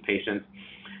treating these patients.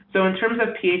 So in terms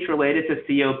of PH related to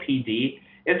COPD,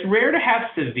 it's rare to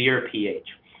have severe PH.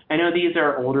 I know these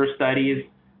are older studies,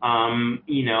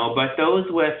 but those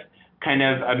with kind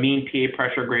of a mean PA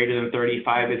pressure greater than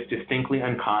 35 is distinctly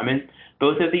uncommon.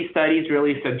 Both of these studies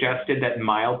really suggested that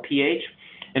mild pH,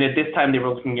 and at this time they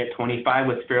were looking at 25,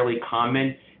 was fairly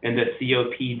common in the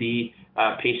COPD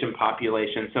patient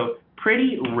population. So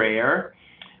pretty rare.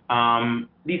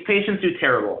 These patients do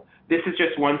terrible. This is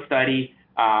just one study,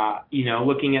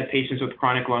 looking at patients with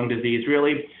chronic lung disease,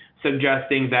 really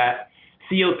suggesting that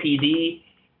COPD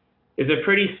is a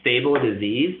pretty stable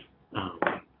disease,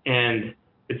 and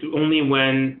it's only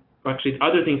when, actually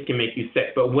other things can make you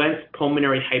sick, but when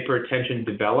pulmonary hypertension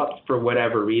develops for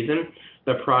whatever reason,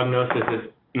 the prognosis is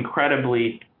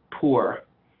incredibly poor.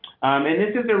 And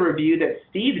this is a review that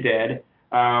Steve did,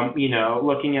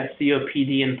 looking at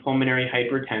COPD and pulmonary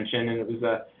hypertension, and it was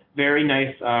a very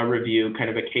nice review, kind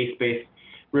of a case-based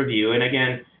review. And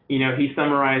again, he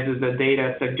summarizes the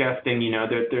data suggesting,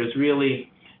 that there's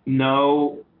really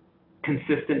no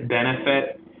consistent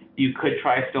benefit. You could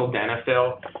try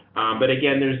sildenafil, but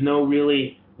again, there's no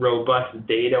really robust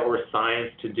data or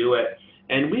science to do it.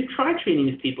 And we've tried treating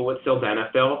these people with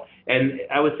sildenafil, and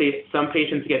I would say some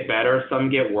patients get better, some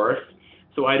get worse.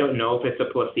 So I don't know if it's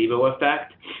a placebo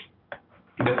effect.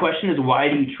 The question is, why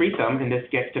do you treat them? And this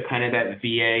gets to kind of that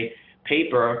VA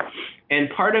paper. And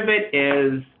part of it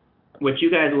is what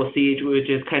you guys will see, which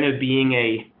is kind of being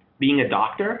a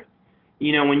doctor.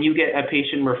 When you get a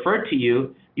patient referred to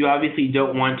you, you obviously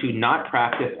don't want to not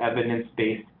practice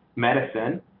evidence-based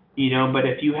medicine, but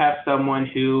if you have someone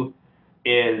who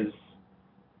is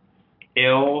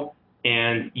ill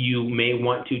and you may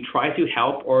want to try to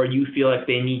help, or you feel like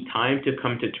they need time to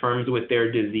come to terms with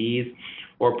their disease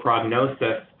or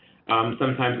prognosis,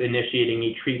 sometimes initiating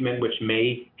a treatment which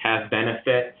may have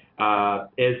benefit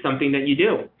is something that you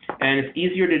do. And it's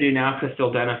easier to do now because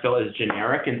sildenafil is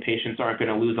generic and patients aren't going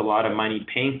to lose a lot of money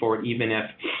paying for it, even if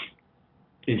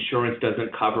insurance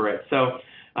doesn't cover it. So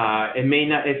it may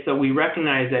not. So we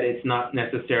recognize that it's not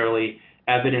necessarily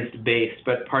evidence-based,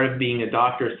 but part of being a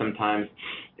doctor sometimes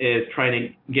is trying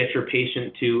to get your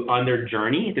patient on their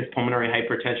journey. This pulmonary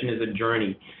hypertension is a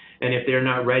journey. And if they're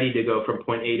not ready to go from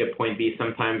point A to point B,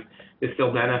 sometimes the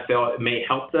sildenafil may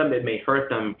help them, it may hurt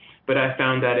them, but I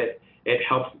found that it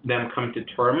helps them come to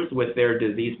terms with their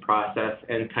disease process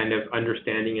and kind of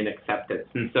understanding and acceptance.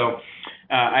 And so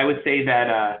I would say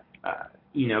that,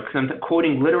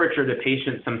 quoting literature to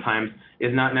patients sometimes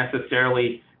is not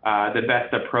necessarily the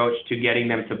best approach to getting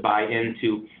them to buy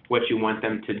into what you want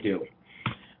them to do.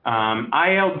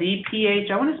 ILD pH,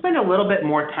 I want to spend a little bit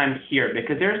more time here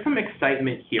because there's some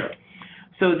excitement here.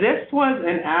 So this was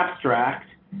an abstract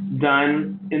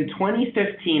done in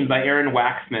 2015 by Aaron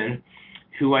Waxman,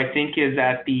 who I think is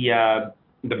at the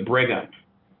Brigham.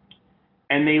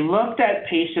 And they looked at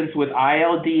patients with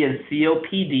ILD and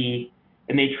COPD,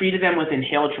 and they treated them with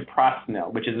inhaled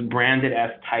treprostinil, which is branded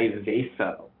as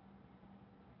Tyvaso.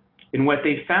 And what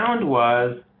they found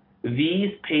was these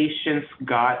patients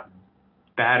got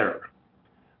better.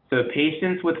 So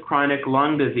patients with chronic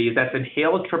lung disease, that's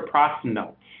inhaled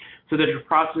treprostinil. So the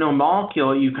treprostinil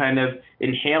molecule, you kind of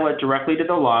inhale it directly to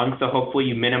the lung, so hopefully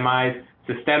you minimize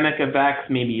systemic effects,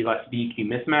 maybe less VQ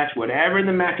mismatch, whatever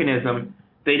the mechanism,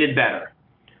 they did better.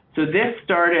 So this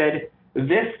started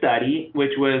this study,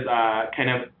 which was kind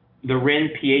of the RIN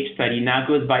pH study, now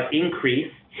goes by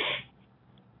INCREASE.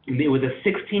 It was a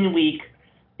 16-week,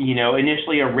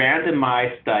 initially a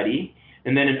randomized study,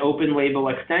 and then an open label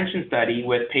extension study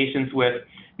with patients with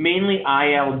mainly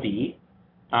ILD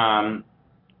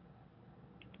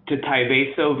to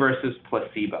Tyvaso versus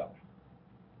placebo.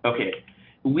 Okay,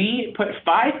 we put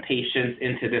 5 patients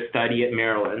into this study at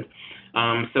Maryland,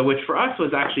 which for us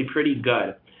was actually pretty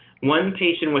good. One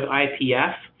patient with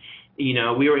IPF,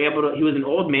 we were able to, he was an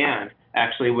old man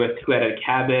actually who had a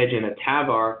CABG and a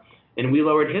TAVR, and we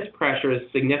lowered his pressure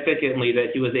significantly that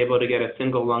he was able to get a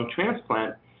single lung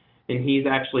transplant, and he's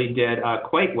actually did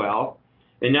quite well.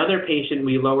 Another patient,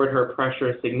 we lowered her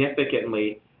pressure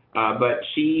significantly, but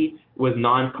she was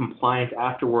non-compliant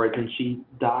afterwards, and she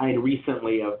died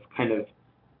recently of kind of,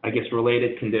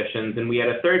 related conditions. And we had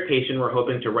a third patient we're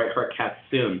hoping to write her CAT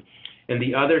soon. And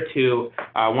the other 2,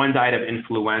 one died of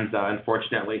influenza,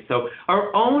 unfortunately. So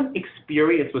our own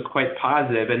experience was quite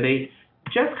positive, and they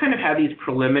just kind of had these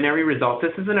preliminary results.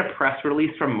 This is in a press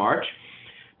release from March.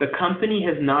 The company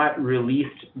has not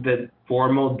released the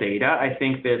formal data. I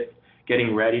think that's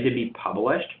getting ready to be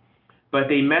published. But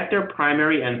they met their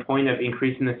primary endpoint of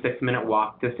increasing the 6-minute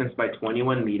walk distance by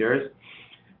 21 meters.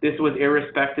 This was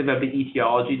irrespective of the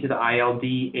etiology to the ILD,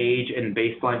 age, and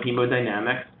baseline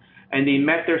hemodynamics. And they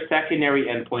met their secondary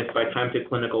endpoints by time to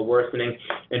clinical worsening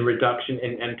and reduction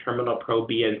in N-terminal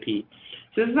pro-BNP.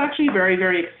 So this is actually very,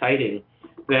 very exciting.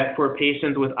 that for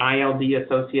patients with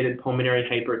ILD-associated pulmonary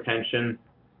hypertension,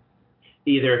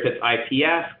 either if it's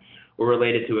IPF or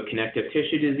related to a connective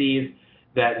tissue disease,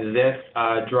 that this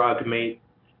drug may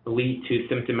lead to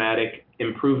symptomatic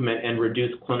improvement and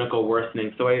reduce clinical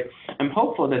worsening. So I'm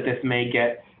hopeful that this may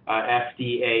get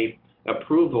FDA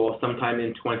approval sometime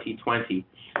in 2020.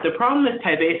 The problem is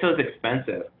Tyvaso is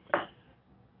expensive,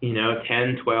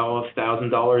 $10,000,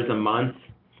 $12,000 a month,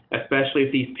 especially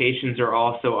if these patients are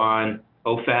also on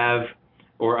OFAV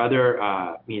or other,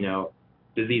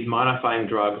 disease-modifying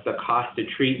drugs. The cost to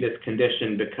treat this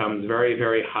condition becomes very,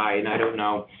 very high, and I don't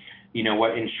know,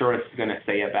 what insurance is going to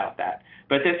say about that.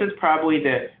 But this is probably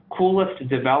the coolest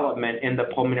development in the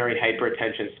pulmonary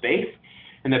hypertension space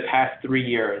in the past 3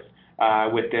 years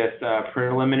with this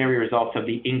preliminary results of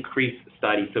the INCREASE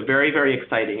study. So very, very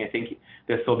exciting. I think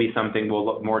this will be something we'll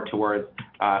look more towards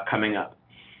coming up.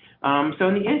 So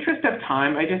in the interest of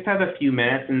time, I just have a few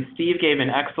minutes, and Steve gave an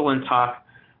excellent talk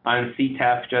on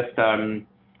CTEPH just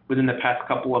within the past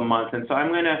couple of months. And so I'm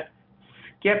going to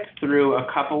skip through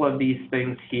a couple of these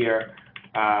things here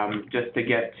just to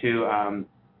get to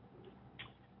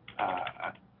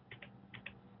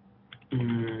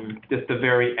just the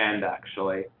very end,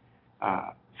 actually.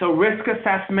 So risk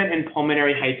assessment in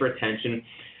pulmonary hypertension.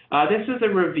 This is a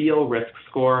REVEAL risk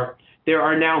score. There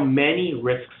are now many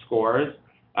risk scores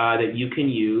that you can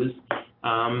use,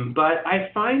 but I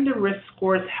find the risk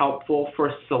scores helpful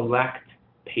for select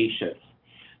patients.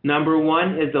 Number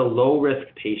one is a low-risk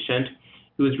patient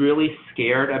who is really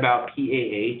scared about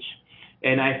PAH,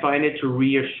 and I find it to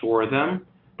reassure them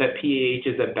that PAH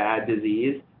is a bad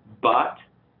disease, but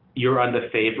you're on the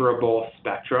favorable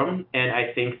spectrum, and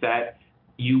I think that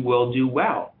you will do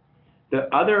well. The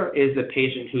other is a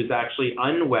patient who's actually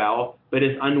unwell, but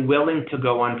is unwilling to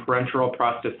go on parenteral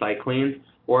prostacyclines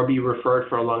or be referred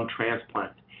for a lung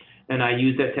transplant. And I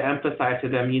use it to emphasize to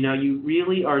them, you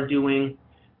really are doing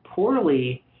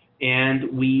poorly,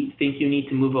 and we think you need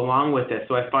to move along with this.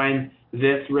 So I find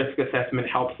this risk assessment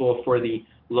helpful for the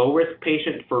low-risk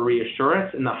patient for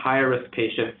reassurance and the higher-risk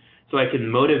patient so I can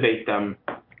motivate them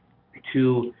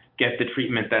to get the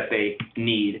treatment that they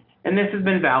need. And this has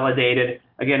been validated.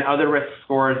 Again, other risk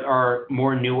scores are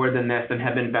more newer than this and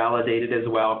have been validated as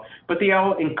well, but they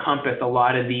all encompass a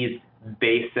lot of these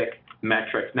basic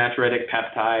metrics: natriuretic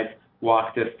peptides,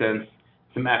 walk distance,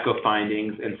 some echo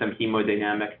findings, and some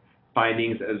hemodynamic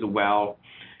findings as well.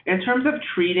 In terms of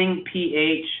treating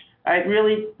PH, I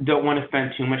really don't want to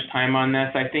spend too much time on this.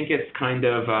 I think it's kind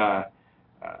of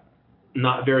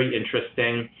not very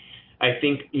interesting. I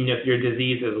think if your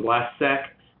disease is less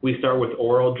sick, we start with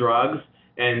oral drugs,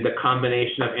 and the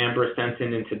combination of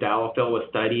ambrisentan and tadalafil was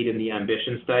studied in the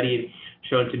AMBITION study,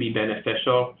 shown to be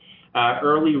beneficial.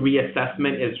 Early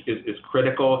reassessment is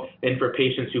critical, and for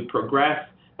patients who progress,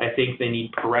 I think they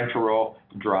need parenteral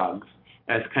drugs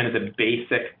as kind of the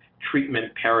basic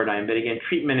treatment paradigm. But again,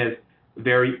 treatment is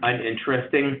very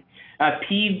uninteresting.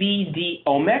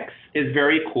 PVD-Omics is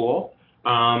very cool.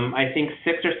 I think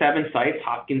 6 or 7 sites,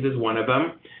 Hopkins is one of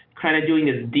them, kind of doing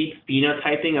this deep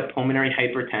phenotyping of pulmonary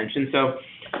hypertension. So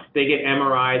they get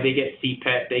MRI, they get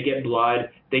CPET, they get blood,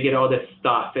 they get all this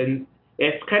stuff. And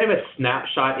it's kind of a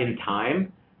snapshot in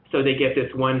time. So they get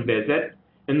this one visit.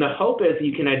 And the hope is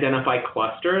you can identify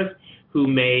clusters who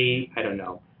may,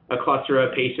 a cluster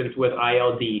of patients with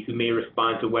ILD who may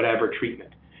respond to whatever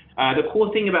treatment. The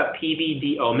cool thing about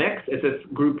PVD-Omics is it's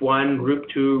group 1, group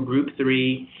 2, group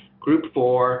 3, group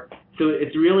 4. So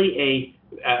it's really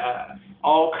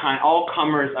all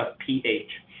comers of PH.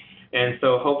 And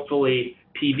so hopefully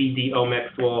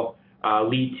PVD-Omics will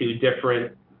lead to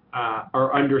different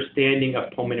our understanding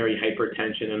of pulmonary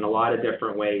hypertension in a lot of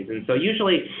different ways. And so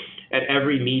usually at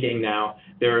every meeting now,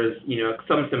 there's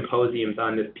some symposiums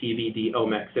on this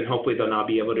PVD-Omics, and hopefully they'll now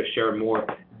be able to share more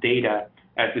data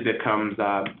as it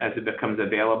becomes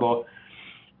available.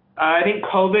 I think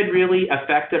COVID really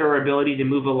affected our ability to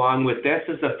move along with this.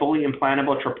 It's a fully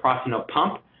implantable treprostinil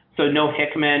pump, so no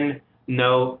Hickman,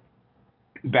 no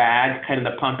bag. Kind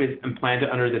of the pump is implanted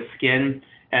under the skin,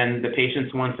 and the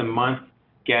patients once a month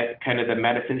get kind of the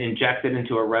medicine injected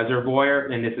into a reservoir,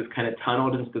 and this is kind of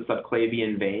tunneled into the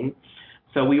subclavian vein.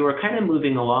 So we were kind of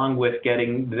moving along with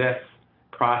getting this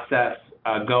process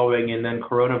going, and then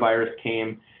coronavirus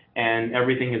came, and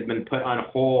everything has been put on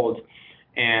hold.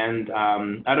 And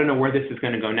I don't know where this is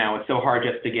going to go now. It's so hard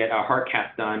just to get a heart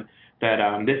cath done that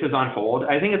this is on hold.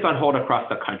 I think it's on hold across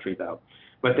the country, though.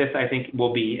 But this, I think,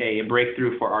 will be a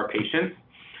breakthrough for our patients.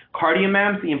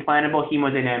 CardioMEMS, the implantable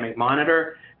hemodynamic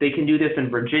monitor, they can do this in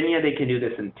Virginia. They can do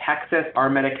this in Texas. Our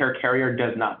Medicare carrier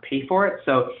does not pay for it,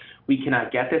 so we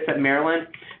cannot get this at Maryland.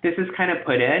 This is kind of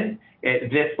put in,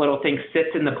 This little thing sits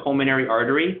in the pulmonary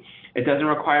artery. It doesn't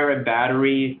require a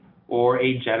battery or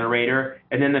a generator.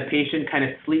 And then the patient kind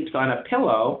of sleeps on a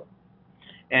pillow,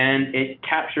 and it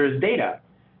captures data.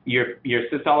 Your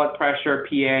systolic pressure,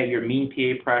 PA, your mean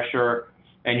PA pressure,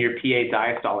 and your PA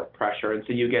diastolic pressure. And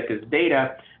so you get this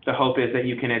data. The hope is that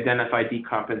you can identify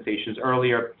decompensations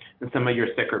earlier in some of your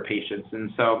sicker patients.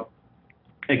 And so,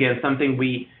 again, something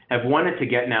we have wanted to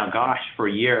get now, for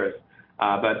years,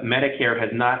 but Medicare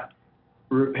has not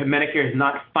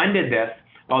funded this,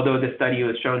 although the study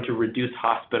was shown to reduce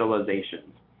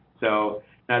hospitalizations. So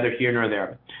neither here nor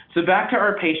there. So back to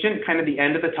our patient, kind of the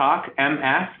end of the talk,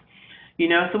 MS.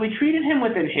 So we treated him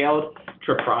with inhaled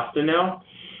treprostinil.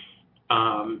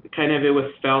 It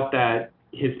was felt that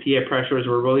his PA pressures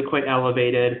were really quite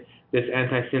elevated. This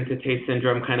antisynthetase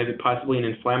syndrome, kind of possibly an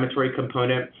inflammatory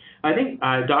component. I think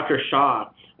Dr. Shah,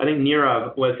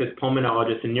 Nirav was his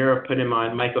pulmonologist, and Nirav put him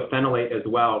on mycophenolate as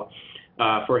well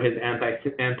for his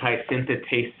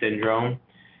antisynthetase syndrome.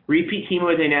 Repeat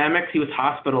hemodynamics, he was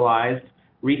hospitalized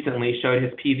recently, showed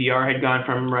his PVR had gone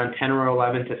from around 10 or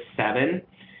 11 to 7.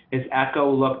 His echo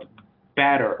looked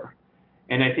better,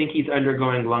 and I think he's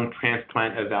undergoing lung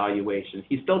transplant evaluation.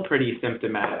 He's still pretty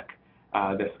symptomatic,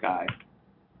 this guy.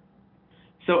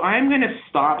 So I'm going to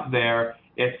stop there.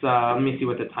 It's let me see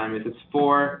what the time is. It's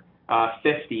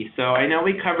 4:50. So I know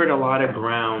we covered a lot of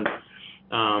ground,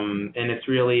 and it's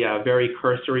really a very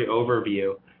cursory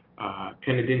overview.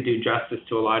 Kind of didn't do justice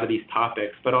to a lot of these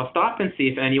topics, but I'll stop and see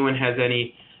if anyone has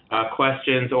any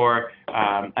questions, or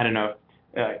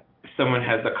if someone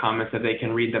has the comments that they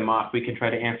can read them off. We can try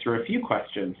to answer a few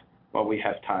questions while we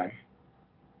have time.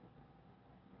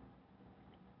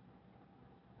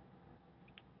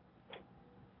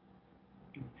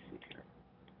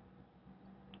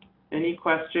 Any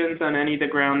questions on any of the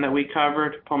ground that we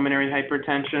covered? Pulmonary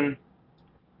hypertension?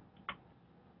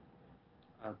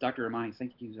 Dr. Rahmani,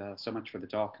 thank you so much for the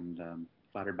talk, and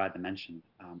flattered by the mention.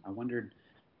 I wondered,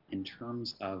 in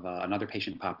terms of another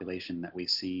patient population that we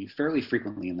see fairly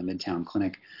frequently in the Midtown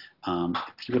Clinic,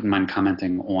 if you wouldn't mind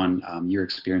commenting on your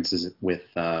experiences with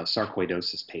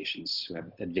sarcoidosis patients who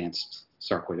have advanced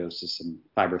sarcoidosis and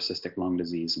fibrocystic lung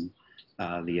disease,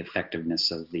 and the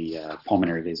effectiveness of the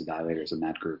pulmonary vasodilators in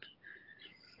that group.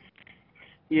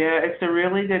 Yeah, it's a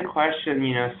really good question,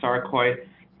 sarcoid,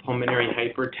 pulmonary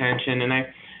hypertension. And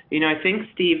I think,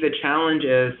 Steve, the challenge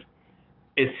is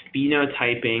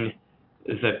phenotyping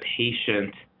the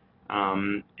patient,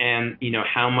 and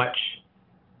how much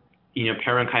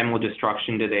parenchymal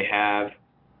destruction do they have,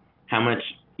 how much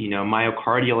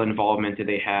myocardial involvement do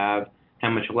they have, how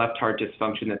much left heart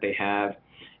dysfunction that they have,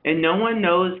 and no one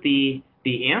knows the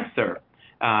answer.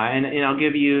 And I'll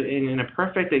give you in a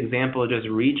perfect example, just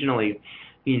regionally,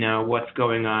 what's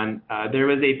going on. There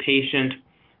was a patient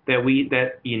that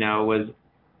was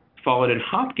followed in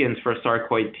Hopkins for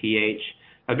sarcoid PH,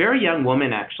 a very young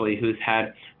woman actually who's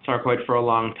had sarcoid for a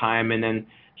long time, and then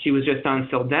she was just on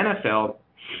sildenafil,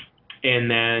 and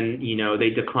then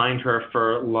they declined her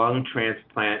for lung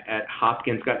transplant at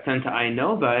Hopkins, got sent to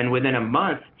Inova, and within a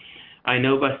month,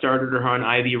 Inova started her on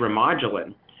IV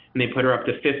Remodulin, and they put her up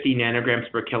to 50 nanograms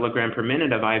per kilogram per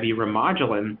minute of IV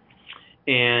Remodulin,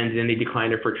 and then they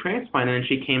declined her for transplant, and then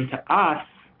she came to us.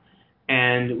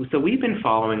 And so we've been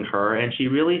following her, and she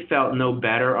really felt no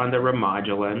better on the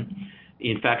Remodulin.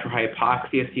 In fact, her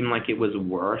hypoxia seemed like it was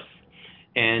worse.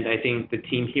 And I think the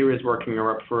team here is working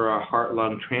her up for a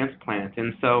heart-lung transplant.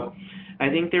 And so I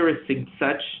think there is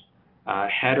such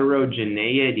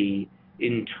heterogeneity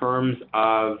in terms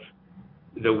of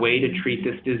the way to treat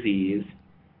this disease.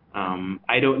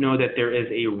 I don't know that there is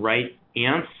a right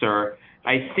answer.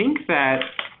 I think that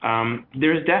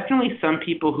there's definitely some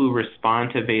people who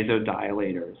respond to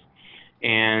vasodilators,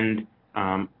 and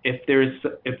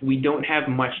if we don't have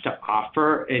much to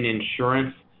offer and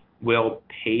insurance will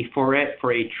pay for it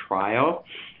for a trial,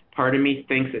 part of me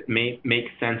thinks it may make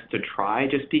sense to try,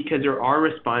 just because there are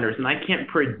responders, and I can't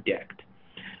predict.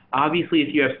 Obviously,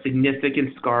 if you have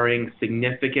significant scarring,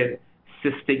 significant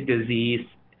cystic disease,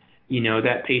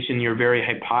 that patient, you're very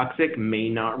hypoxic, may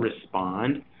not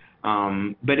respond.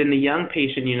 But in the young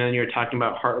patient, you're talking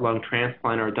about heart-lung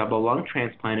transplant or a double lung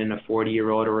transplant in a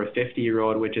 40-year-old or a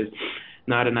 50-year-old, which is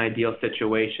not an ideal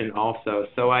situation also.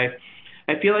 So I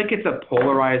feel like it's a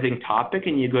polarizing topic,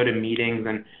 and you go to meetings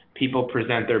and people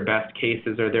present their best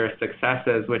cases or their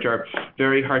successes, which are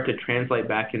very hard to translate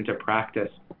back into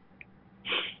practice.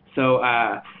 So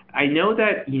I know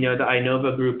that, the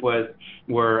Inova group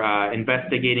were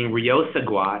investigating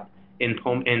riociguat in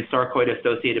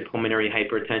sarcoid-associated pulmonary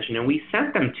hypertension, and we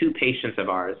sent them 2 patients of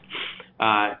ours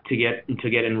to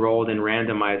get enrolled and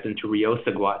randomized into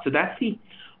riociguat. So that's the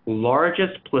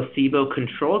largest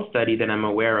placebo-controlled study that I'm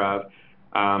aware of.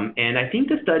 And I think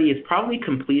the study is probably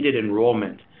completed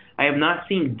enrollment. I have not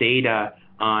seen data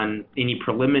on any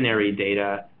preliminary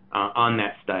data on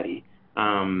that study.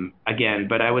 Again,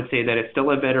 but I would say that it's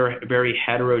still a very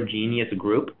heterogeneous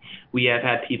group. We have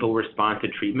had people respond to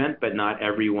treatment, but not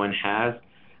everyone has.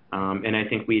 And I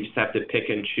think we just have to pick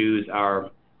and choose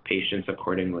our patients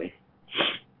accordingly.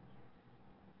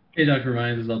 Hey, Dr.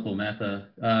 Ryan, this is Upal Mehta.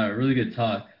 Really good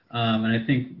talk. And I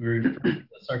think we're the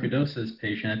sarcoidosis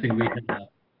patient. I think we had a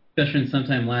discussion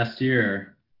sometime last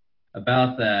year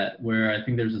about that, where I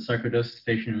think there was a sarcoidosis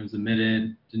patient who was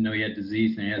admitted, didn't know he had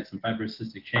disease, and he had some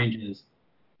fibrocystic changes.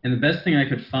 And the best thing I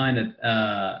could find at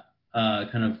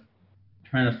kind of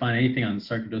trying to find anything on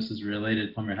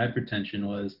sarcoidosis-related pulmonary hypertension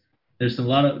was there's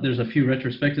a few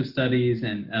retrospective studies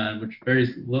and which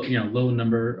varies low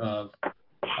number of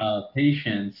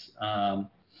patients,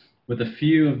 with a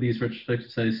few of these retrospective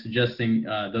studies suggesting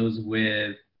those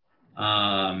with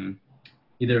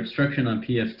either obstruction on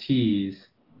PFTs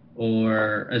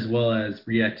or as well as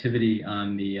reactivity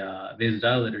on the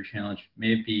vasodilator challenge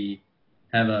maybe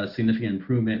have a significant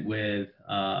improvement with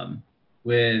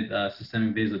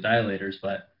systemic vasodilators.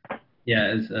 But yeah,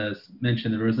 as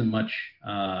mentioned, there wasn't much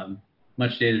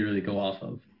data to really go off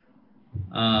of.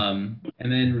 And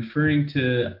then referring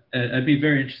to, I'd be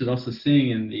very interested also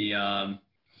seeing in the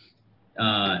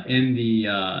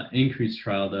INCREASE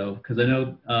trial though, because I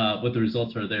know what the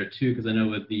results are there too, because I know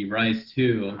with the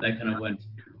RISE-2, that kind of went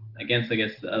against, I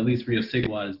guess, at least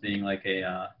riociguat as being like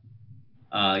a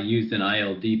used in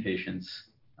ILD patients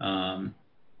in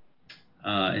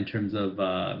terms of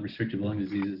restrictive lung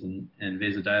diseases and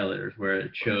vasodilators, where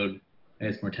it showed, I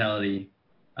guess, mortality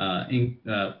might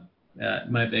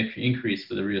have actually increased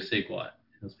with the riociguat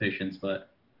in those patients. But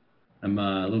I'm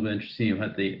a little bit interested in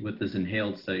what this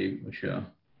inhaled study would show.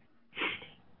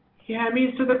 Yeah, I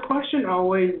mean, so the question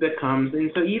always becomes,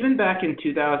 and so even back in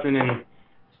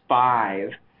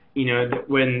 2005,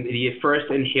 when the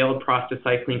first inhaled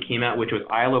prostacyclin came out, which was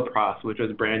iloprost, which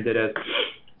was branded as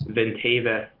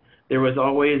Ventavis, there was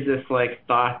always this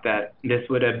thought that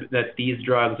that these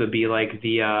drugs would be like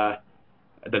the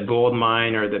gold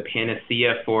mine or the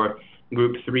panacea for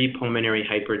group 3 pulmonary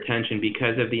hypertension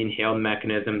because of the inhaled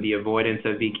mechanism, the avoidance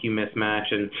of VQ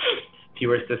mismatch, and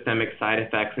fewer systemic side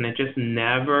effects, and it just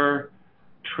never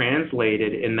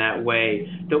translated in that way.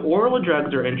 The oral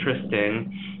drugs are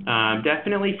interesting,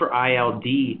 definitely for ILD.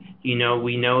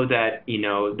 We know that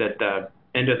that the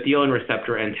endothelin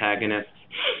receptor antagonists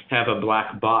have a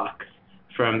black box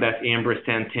that's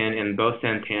ambrisentan and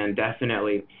bosentan,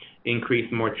 definitely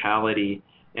increase mortality.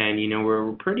 And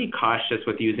we're pretty cautious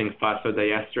with using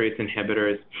phosphodiesterase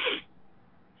inhibitors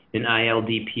in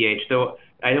ILD-PH. So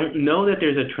I don't know that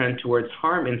there's a trend towards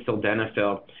harm in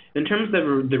sildenafil. In terms of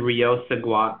the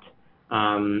riociguat,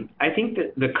 I think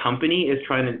that the company is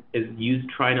trying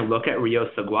to look at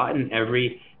riociguat in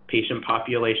every patient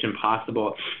population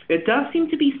possible. It does seem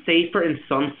to be safer in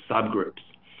some subgroups.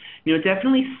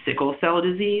 Definitely sickle cell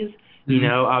disease. Mm-hmm.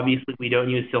 Obviously we don't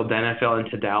use sildenafil and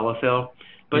tadalafil,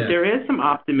 but there is some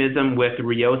optimism with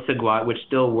riociguat, which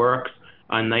still works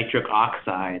on nitric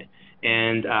oxide.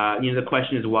 And the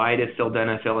question is, why does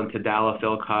sildenafil and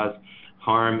tadalafil cause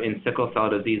harm in sickle cell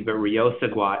disease, but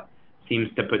riociguat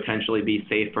seems to potentially be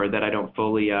safer? That I don't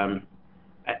fully. I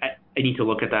need to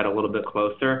look at that a little bit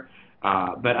closer.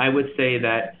 But I would say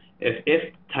that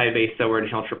if Tyvaso or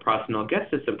inhaled treprostinil gets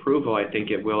this approval, I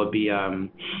think it will be.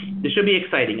 This should be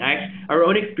exciting. Our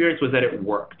own experience was that it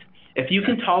worked. If you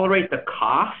can tolerate the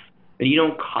cough and you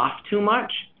don't cough too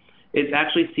much, it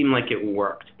actually seemed like it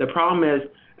worked. The problem is,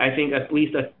 I think at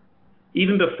least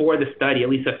even before the study, at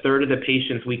least a third of the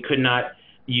patients, we could not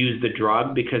use the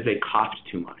drug because they coughed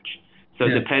too much. So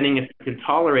depending if you can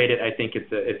tolerate it, I think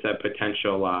it's a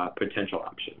potential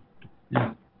option.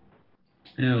 Yeah.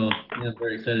 Yeah. Well, I'm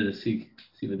very excited to see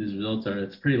what these results are.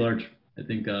 It's pretty large, I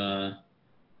think,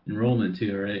 enrollment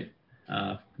too, right?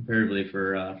 Comparatively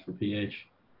for PH.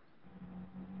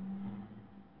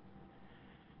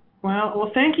 Well,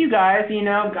 thank you guys.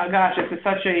 Gosh, it's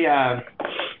such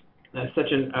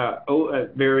a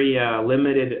very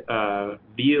limited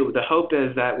view. The hope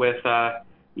is that with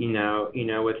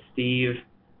with Steve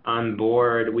on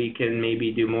board, we can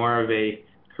maybe do more of a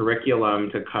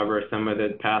curriculum to cover some of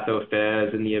the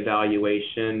pathophys and the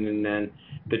evaluation, and then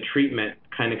the treatment,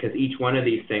 kind of, because each one of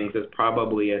these things is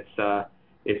probably its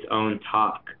own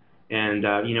talk. And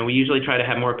we usually try to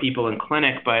have more people in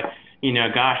clinic, but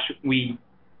gosh, we've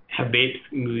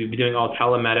been doing all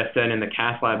telemedicine, and the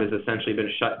cath lab has essentially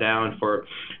been shut down for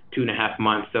 2.5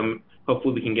 months. So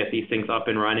hopefully we can get these things up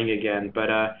and running again. But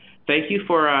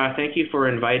thank you for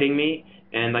inviting me.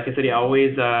 And like I said, I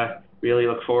always really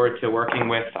look forward to working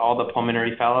with all the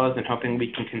pulmonary fellows and hoping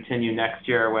we can continue next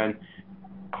year when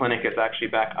clinic is actually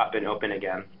back up and open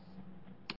again.